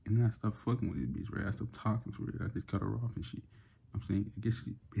 And then I stopped fucking with this bitch, right? I stopped talking to her. I just cut her off and shit. I'm saying, I guess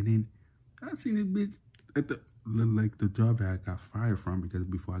and then I seen this bitch at the job that I got fired from because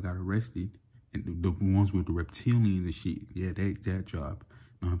before I got arrested. And the ones with the reptilians and shit. Yeah, that job.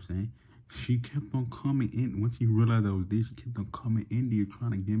 You know what I'm saying? She kept on coming in. When she realized I was there, she kept on coming in there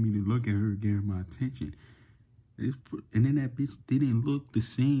trying to get me to look at her, get her my attention. And then that bitch didn't look the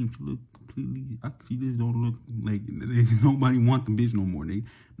same. She looked completely, she just don't look like, nobody want the bitch no more, nigga.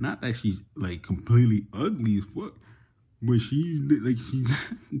 Not that she's like completely ugly as fuck, but she's like,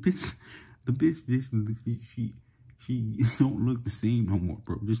 the bitch just, she don't look the same no more,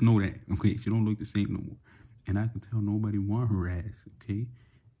 bro. Just know that, okay? She don't look the same no more. And I could tell nobody want her ass, okay?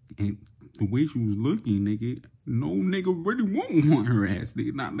 And the way she was looking, nigga, no nigga really won't want her ass,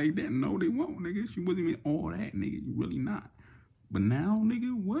 nigga. Not like that. No, they won't, nigga. She wasn't even all that, nigga. You really not. But now,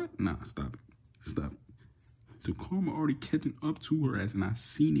 nigga, what? Nah, stop it. Stop it. So Karma already catching up to her ass, and I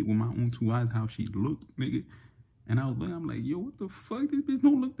seen it with my own 2 eyes how she looked, nigga. And I'm like, yo, what the fuck? This bitch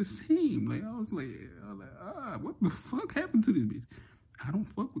don't look the same. Like, I was like, what the fuck happened to this bitch? I don't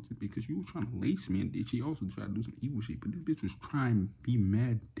fuck with this bitch because you were trying to lace me, and she also tried to do some evil shit. But this bitch was trying to be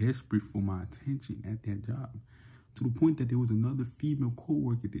mad desperate for my attention at that job, to the point that there was another female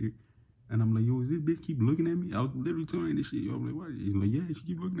co-worker there. And I'm like, yo, is this bitch keep looking at me? I was literally telling her this shit. Yo, I'm like, what? He's like, yeah, she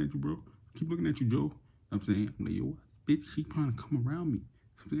keep looking at you, bro. Keep looking at you, Joe. I'm saying, I'm like, yo, bitch, she trying to come around me.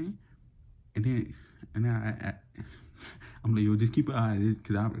 I'm saying, and then, I'm like, yo, just keep an eye on this,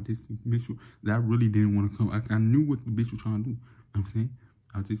 because I just make sure that I really didn't want to come. I knew what the bitch was trying to do. I'm saying,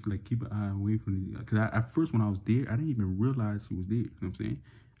 I was just like, keep an eye away from it. Because at first, when I was there, I didn't even realize she was there. You know what I'm saying?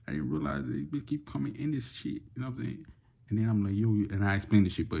 I didn't realize that this bitch keep coming in this shit. You know what I'm saying? And then I'm like, yo, and I explained the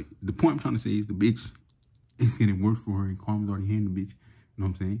shit. But the point I'm trying to say is the bitch is getting worse for her, and Karma's already handling the bitch. You know what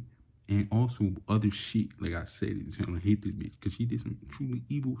I'm saying? And also other shit, like I said, I hate this bitch because she did some truly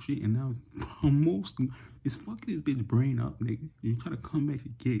evil shit, and now it's fucking this bitch brain up, nigga. You try to come back to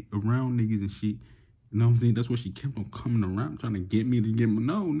get around niggas and shit. You know what I'm saying? That's why she kept on coming around, trying to get me to get me.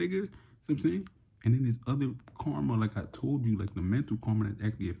 No, nigga. You know what I'm saying? And then this other karma, like I told you, like the mental karma that's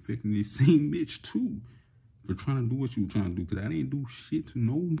actually affecting this same bitch too, for trying to do what she was trying to do. Because I didn't do shit to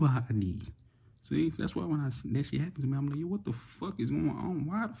nobody. See, that's why when that shit happened to me, I'm like, yo, what the fuck is going on?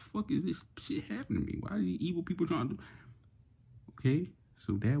 Why the fuck is this shit happening to me? Why are these evil people trying to do? Okay,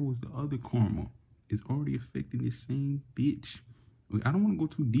 so that was the other karma. It's already affecting this same bitch. I don't want to go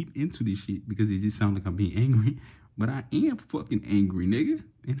too deep into this shit because it just sounds like I'm being angry, but I am fucking angry, nigga,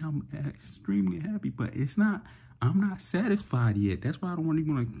 and I'm extremely happy. But I'm not satisfied yet. That's why I don't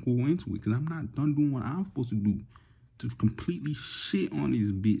even want to go into it, because I'm not done doing what I'm supposed to do. To completely shit on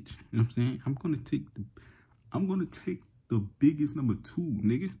this bitch. You know what I'm saying? I'm gonna take the biggest number 2,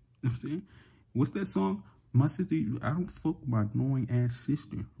 nigga. You know what I'm saying? What's that song? My sister, I don't fuck with my annoying ass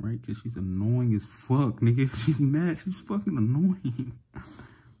sister, right? Because she's annoying as fuck, nigga. She's mad. She's fucking annoying.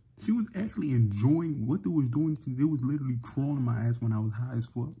 She was actually enjoying what they was doing. They was literally trolling my ass when I was high as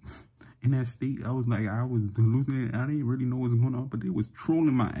fuck. In that state, I was like, I was hallucinating. I didn't really know what was going on, but they was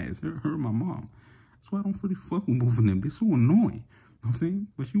trolling my ass. Her and my mom. That's why I don't really fuck with both of them. They're so annoying. You know what I'm saying?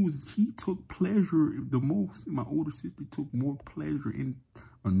 But she took pleasure the most. My older sister took more pleasure in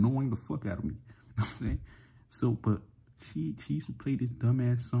annoying the fuck out of me. You know what I'm saying? So, but she used to play this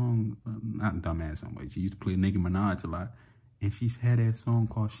dumbass song. Not dumbass song, but she used to play Nicki Minaj a lot. And she's had that song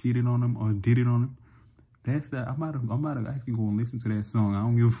called Shitted on Him or Did It on Him. That's that. I'm about to actually go and listen to that song. I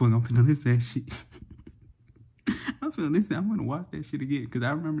don't give a fuck. I'm finna listen to that shit. I'm gonna watch that shit again. Because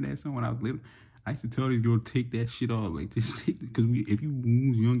I remember that song when I was little. I used to tell this girl, take that shit off. Like, just take it. Because if you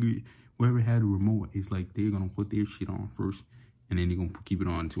was younger, whoever had a remote, it's like they're going to put their shit on first. And then they're going to keep it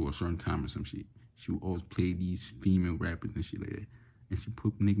on until a certain time or some shit. She would always play these female rappers and shit like that. And she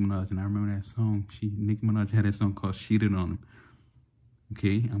put Nicki Minaj. And I remember that song. Nicki Minaj had that song called Shitted on Him.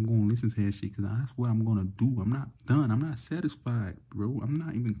 Okay? I'm going to listen to that shit because that's what I'm going to do. I'm not done. I'm not satisfied, bro. I'm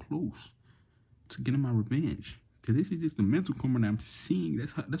not even close to getting my revenge. Because this is just the mental karma that I'm seeing.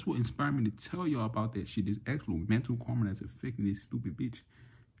 That's what inspired me to tell y'all about that shit. This actual mental karma that's affecting this stupid bitch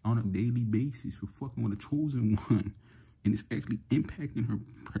on a daily basis for fucking with a chosen one. And it's actually impacting her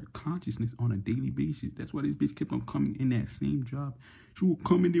consciousness on a daily basis. That's why this bitch kept on coming in that same job. She would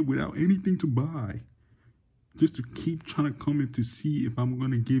come in there without anything to buy. Just to keep trying to come in to see if I'm going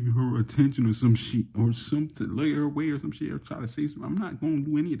to give her attention or some shit. Or something, lay her away or some shit. Or try to say something. I'm not going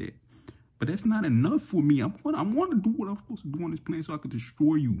to do any of that. But that's not enough for me. I want to do what I'm supposed to do on this planet so I can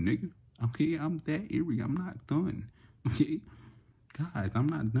destroy you, nigga. Okay? I'm that eerie. I'm not done. Okay? Guys, I'm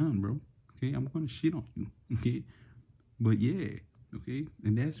not done, bro. Okay? I'm going to shit on you. Okay? But yeah. Okay?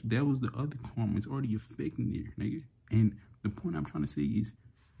 And that was the other karma. It's already affecting you, nigga. And the point I'm trying to say is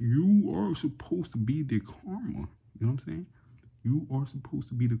you are supposed to be the karma. You know what I'm saying? You are supposed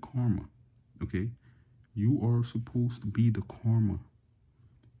to be the karma. Okay? You are supposed to be the karma.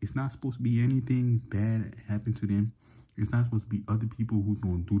 It's not supposed to be anything bad happen to them. It's not supposed to be other people who's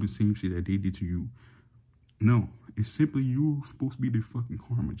going to do the same shit that they did to you. No, it's simply you're supposed to be the fucking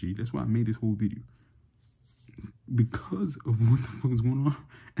karma, G. That's why I made this whole video. Because of what the fuck is going on.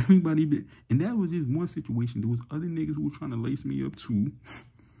 Everybody did. And that was just one situation. There was other niggas who were trying to lace me up too.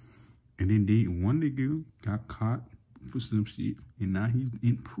 And then one nigga got caught for some shit. And now he's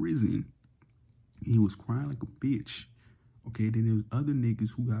in prison. He was crying like a bitch. Okay, then there was other niggas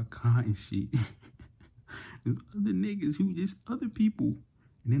who got caught and shit. There's other niggas who just other people.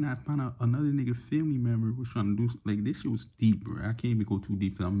 And then I found out another nigga family member was trying to do, like, this shit was deep, bro. I can't even go too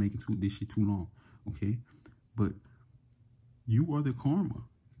deep because I'm making this shit too long, okay? But you are the karma.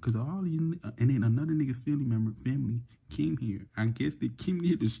 Because all these, and then another nigga family came here. I guess they came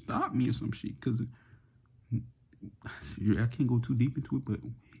here to stop me or some shit. Because I can't go too deep into it, but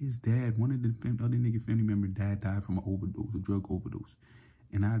his dad, one of the other nigga family member, died from an overdose, a drug overdose.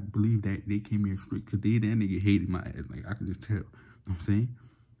 And I believe that they came here straight because that nigga hated my ass. Like, I could just tell. You know what I'm saying?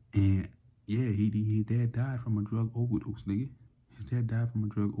 And yeah, his dad died from a drug overdose, nigga. His dad died from a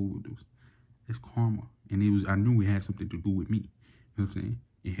drug overdose. That's karma. And I knew it had something to do with me. You know what I'm saying?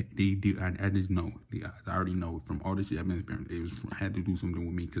 I just know. I already know from all this shit I've been experiencing. It had to do something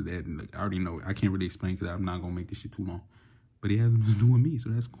with me because like, I already know. I can't really explain because I'm not going to make this shit too long. But it has something to do with me. So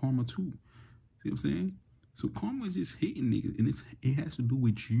that's karma too. See what I'm saying? So karma is just hitting niggas. And it has to do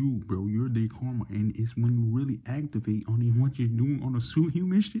with you, bro. You're their karma. And it's when you really activate on what you're doing on a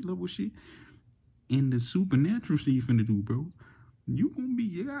human shit level shit. And the supernatural shit you finna do, bro. You gonna be,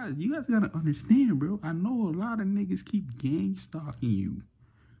 you guys gotta understand, bro. I know a lot of niggas keep gang stalking you.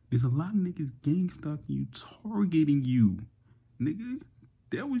 There's a lot of niggas gang stalking you, targeting you. Nigga,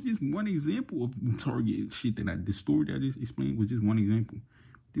 that was just one example of target shit the story that I just explained was just one example.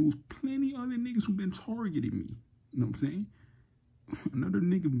 There was plenty other niggas who been targeting me. You know what I'm saying? Another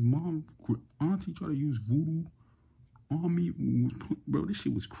nigga, mom, auntie tried to use voodoo on me. Bro, this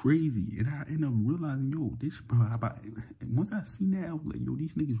shit was crazy. And I ended up realizing, yo, once I seen that, I was like, yo,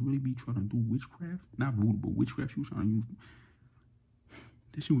 these niggas really be trying to do witchcraft. Not voodoo, but witchcraft she was trying to use.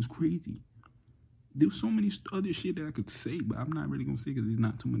 This shit was crazy. There's so many other shit that I could say, but I'm not really gonna say because there's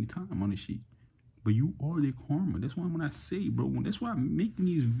not too many time on this shit. But you are their karma. That's why when I say, bro, that's why I'm making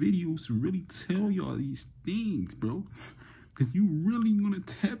these videos to really tell y'all these things, bro. Because you really gonna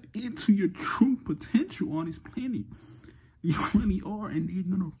tap into your true potential on this planet. You really are, and they're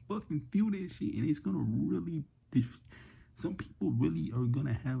gonna fucking feel that shit, and it's gonna really. Some people really are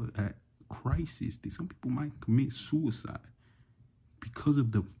gonna have a crisis. Some people might commit suicide because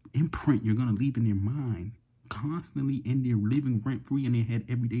of the imprint you're gonna leave in their mind constantly, and they're living rent free in their head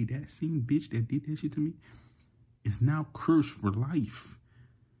every day. That same bitch that did that shit to me is now cursed for life.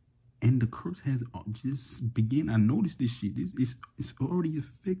 And the curse has just begun. I noticed this shit. It's already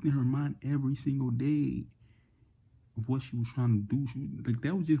affecting her mind every single day of what she was trying to do. Like,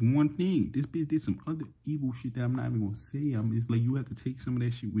 that was just one thing. This bitch did some other evil shit that I'm not even gonna say. It's like you have to take some of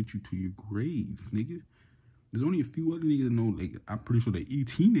that shit with you to your grave, nigga. There's only a few other niggas that know. Like, I'm pretty sure the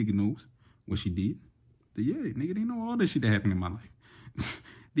ET nigga knows what she did. But yeah, nigga, they know all that shit that happened in my life.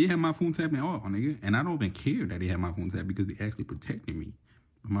 They had my phone tapping all, nigga. And I don't even care that they had my phone tapped because they actually protected me.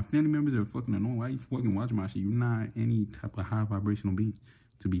 But my family members are fucking annoying. Why you fucking watching my shit? You're not any type of high vibrational being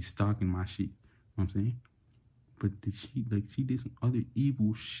to be stalking my shit. You know what I'm saying? But she did some other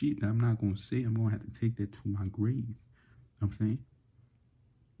evil shit that I'm not going to say. I'm going to have to take that to my grave. You know what I'm saying?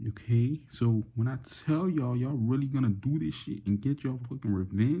 Okay? So when I tell y'all really going to do this shit and get y'all fucking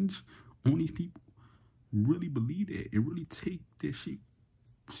revenge on these people, really believe that. And really take that shit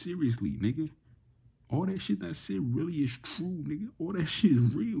seriously, nigga. All that shit that I said really is true, nigga. All that shit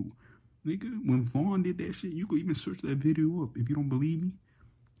is real. Nigga, when Vaughn did that shit, you could even search that video up. If you don't believe me,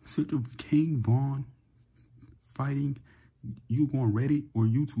 search of King Vaughn fighting. You go on Reddit or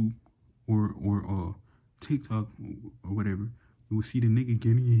YouTube or TikTok or whatever. You will see the nigga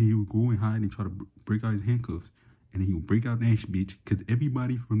getting in here. He would go and hide and try to break out his handcuffs. And then he would break out that bitch. Because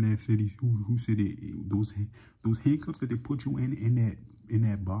everybody from that city who said it, those handcuffs that they put you in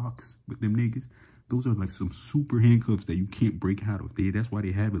that box with them niggas, those are like some super handcuffs that you can't break out of. That's why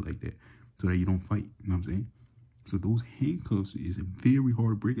they have it like that. So that you don't fight. You know what I'm saying? So those handcuffs is very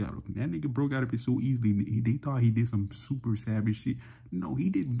hard to break out of. That nigga broke out of it so easily. They thought he did some super savage shit. No, he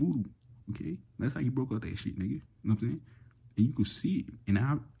did voodoo. Okay? That's how he broke out that shit, nigga. You know what I'm saying? And you could see it. And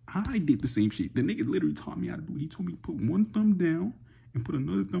I did the same shit. The nigga literally taught me how to do it. He told me to put one thumb down and put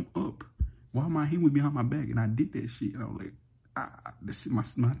another thumb up while my hand was behind my back. And I did that shit. And I was like, this shit,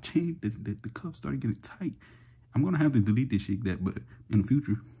 my chain, the cuff started getting tight. I'm going to have to delete this shit but in the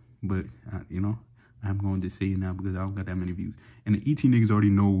future. But, you know, I'm going to say it now because I don't got that many views. And the ET niggas already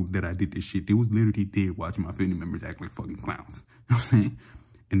know that I did this shit. They was literally there watching my family members act like fucking clowns. You know what I'm saying?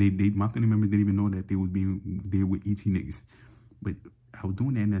 And my family members didn't even know that they was being there with ET niggas. But I was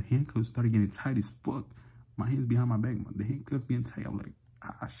doing that and the handcuffs started getting tight as fuck. My hands behind my back. The handcuffs getting tight. I was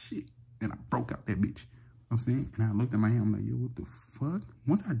like, shit. And I broke out that bitch. You know what I'm saying? And I looked at my hand. I'm like, yo, what the fuck?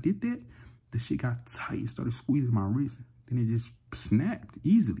 Once I did that, the shit got tight. Started squeezing my wrist. Then it just snapped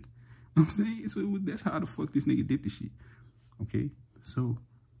easily. You know what I'm saying? So that's how the fuck this nigga did this shit. Okay? So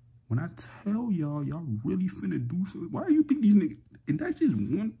When I tell y'all, y'all really finna do something. Why do you think these niggas, and that's just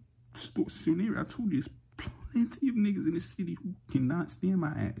one scenario. I told you, there's plenty of niggas in the city who cannot stand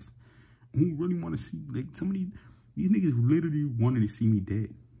my ass. Who really want to see, like, some of these niggas literally wanted to see me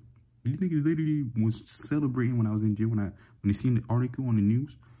dead. These niggas literally was celebrating when I was in jail, when they seen the article on the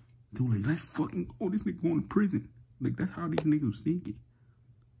news. They were like, let's fucking go, this nigga going to prison. Like, that's how these niggas was thinking.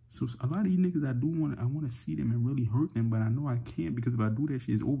 So a lot of these niggas, I want to see them and really hurt them, but I know I can't, because if I do that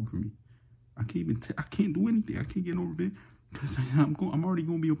shit, it's over for me. I can't do anything. I can't get over it because I'm already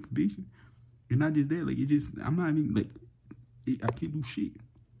gonna be on probation. And not just that, like, I'm not even, like, I can't do shit.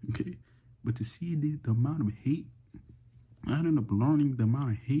 Okay, but to see the amount of hate, I ended up learning the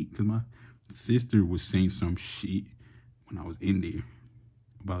amount of hate because my sister was saying some shit when I was in there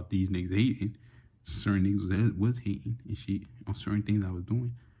about these niggas hating. Certain niggas was hating and shit on certain things I was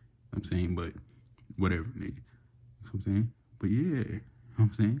doing. I'm saying, but whatever, nigga. You know what I'm saying? But yeah, you know what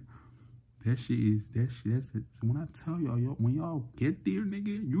I'm saying? That's it. So when I tell y'all, when y'all get there,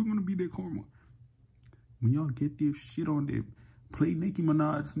 nigga, you're gonna be their karma. When y'all get there, shit on them. Play Nicki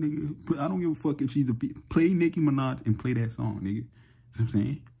Minaj, nigga. I don't give a fuck if she's play Nicki Minaj and play that song, nigga. You know what I'm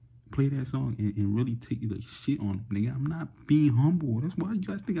saying? Play that song and really take like shit on them, nigga. I'm not being humble. That's why you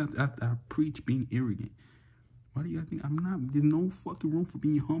guys think I preach being arrogant. Why do you guys think I'm not? There's no fucking room for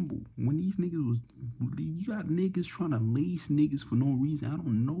being humble. When these niggas was, you got niggas trying to lace niggas for no reason. I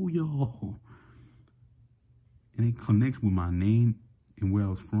don't know y'all. And it connects with my name and where I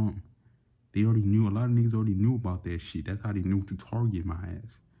was from. They already knew, a lot of niggas already knew about that shit. That's how they knew to target my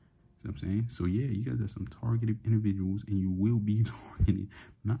ass. You know what I'm saying? So yeah, you guys are some targeted individuals and you will be targeted.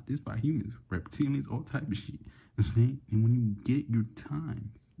 Not just by humans, reptilians, all type of shit. You know what I'm saying? And when you get your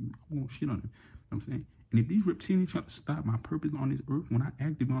time, you won't shit on them. You know what I'm saying? And if these reptilians try to stop my purpose on this earth, when I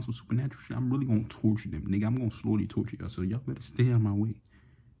activate on some supernatural shit, I'm really going to torture them. Nigga, I'm going to slowly torture y'all. So y'all better stay out of my way. You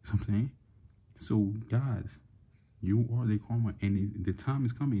know what I'm saying? So, guys, you are their karma. And the time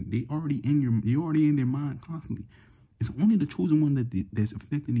is coming. You're already in their mind constantly. It's only the chosen one that's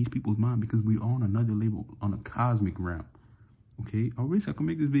affecting these people's mind because we're on another level, on a cosmic realm. Okay? I wish I could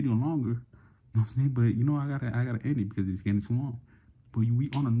make this video longer. You know what I'm saying? But, you know, I gotta end it because it's getting too long. But we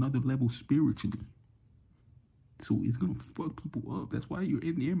on another level spiritually. So it's going to fuck people up. That's why you're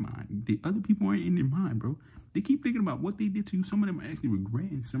in their mind. The other people aren't in their mind, bro. They keep thinking about what they did to you. Some of them are actually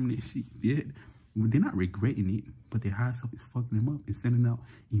regretting some of this shit. They're not regretting it, but their high self is fucking them up and sending out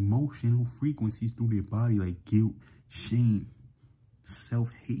emotional frequencies through their body like guilt, shame,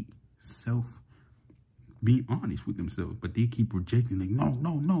 self-hate, being honest with themselves. But they keep rejecting, like,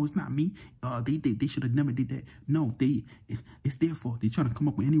 no, it's not me. They should have never did that. No, it's their fault. They trying to come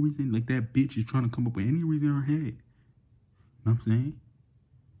up with any reason, like that bitch is trying to come up with any reason in her head. You know what I'm saying?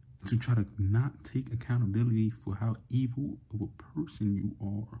 To try to not take accountability for how evil of a person you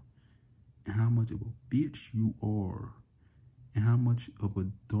are, and how much of a bitch you are, and how much of a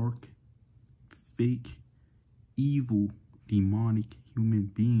dark, fake, evil, demonic human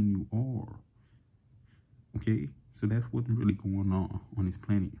being you are. Okay, so that's what's really going on this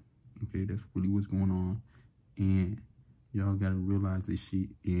planet. Okay, that's really what's going on. And y'all gotta realize this shit,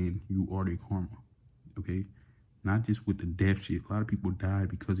 and you are their karma. Okay, not just with the death shit. A lot of people died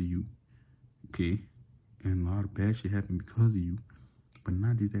because of you. Okay, and a lot of bad shit happened because of you. But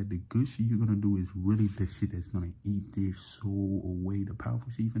not just that, the good shit you're gonna do is really the shit that's gonna eat their soul away. The powerful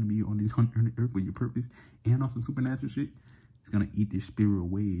shit you're gonna be on the earth with your purpose and also supernatural shit. It's gonna eat their spirit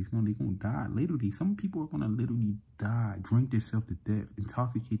away. They're gonna die. Literally, some people are gonna literally die, drink themselves to death,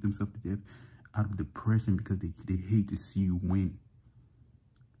 intoxicate themselves to death out of depression because they hate to see you win.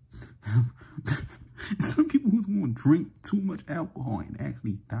 Some people who's gonna drink too much alcohol and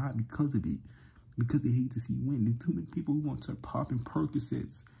actually die because of it, because they hate to see you win. There's too many people who want to start popping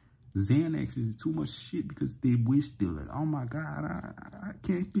Percocets, Xanaxes, too much shit because they wish they're like, oh my God, I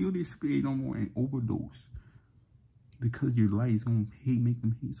can't feel this pain no more, and overdose. Because your light is gonna make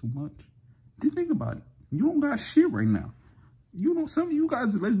them hate so much. Just think about it. You don't got shit right now. You know, some of you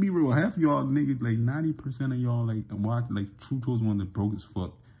guys, let's be real, half of y'all niggas, like 90% of y'all, like, watch, like, True Toes one that broke as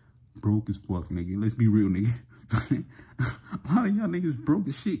fuck. Broke as fuck, nigga. Let's be real, nigga. A lot of y'all niggas broke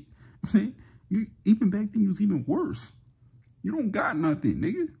as shit. I'm saying, even back then, you was even worse. You don't got nothing,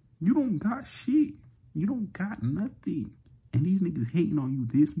 nigga. You don't got shit. You don't got nothing. And these niggas hating on you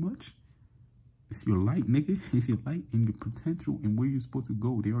this much. It's your light, nigga. It's your light and your potential and where you're supposed to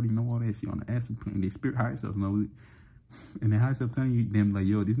go. They already know all that shit on the acid plane. Their spirit higher self knows it. And the higher self telling you, them like,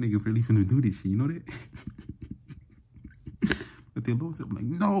 yo, this nigga really finna do this shit. You know that? But their lower self like,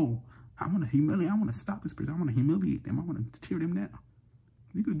 no, I want to humiliate. I want to stop this person. I want to humiliate them. I want to tear them down.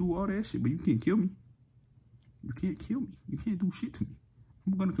 You could do all that shit, but you can't kill me. You can't kill me. You can't do shit to me.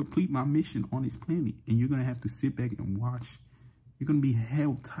 I'm gonna complete my mission on this planet, and you're gonna have to sit back and watch. You're gonna be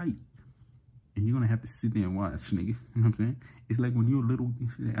held tight, and you're gonna have to sit there and watch, nigga. You know what I'm saying? It's like when you're a little.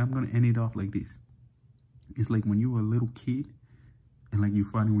 I'm gonna end it off like this. It's like when you were a little kid, and like you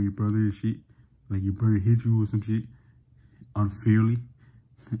fighting with your brother and shit. Like your brother hit you or some shit unfairly,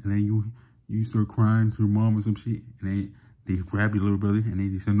 and then you start crying to your mom or some shit, and they grab your little brother and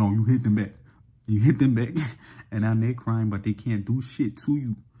they say, no, you hit them back. You hit them back, and now they're crying, but they can't do shit to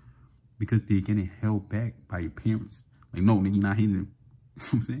you because they're getting held back by your parents. Like, no, nigga, you're not hitting them. You know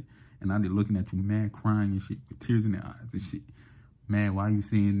what I'm saying? And now they're looking at you mad, crying and shit, with tears in their eyes and shit. Man, why you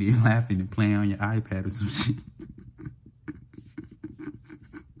sitting there laughing and playing on your iPad or some shit?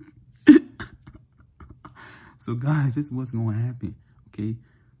 So, guys, this is what's going to happen, okay?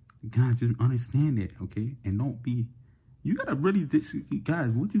 Guys, just understand that, okay? And don't be... You got to really... Guys,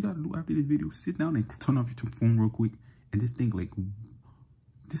 what you got to do after this video, sit down and turn off your phone real quick and just think like,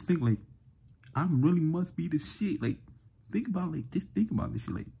 I really must be the shit. Like, think about this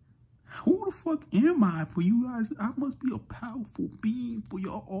shit. Like, who the fuck am I for you guys? I must be a powerful being for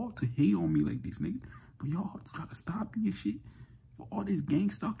y'all all to hate on me like this, nigga. For y'all to try to stop me and shit. For all this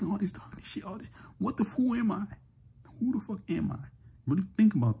gang stalking, all this talking shit, all this. Who am I? Who the fuck am I? Really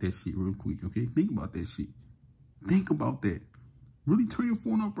think about that shit real quick, okay? Think about that shit. Think about that. Really turn your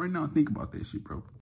phone off right now and think about that shit, bro.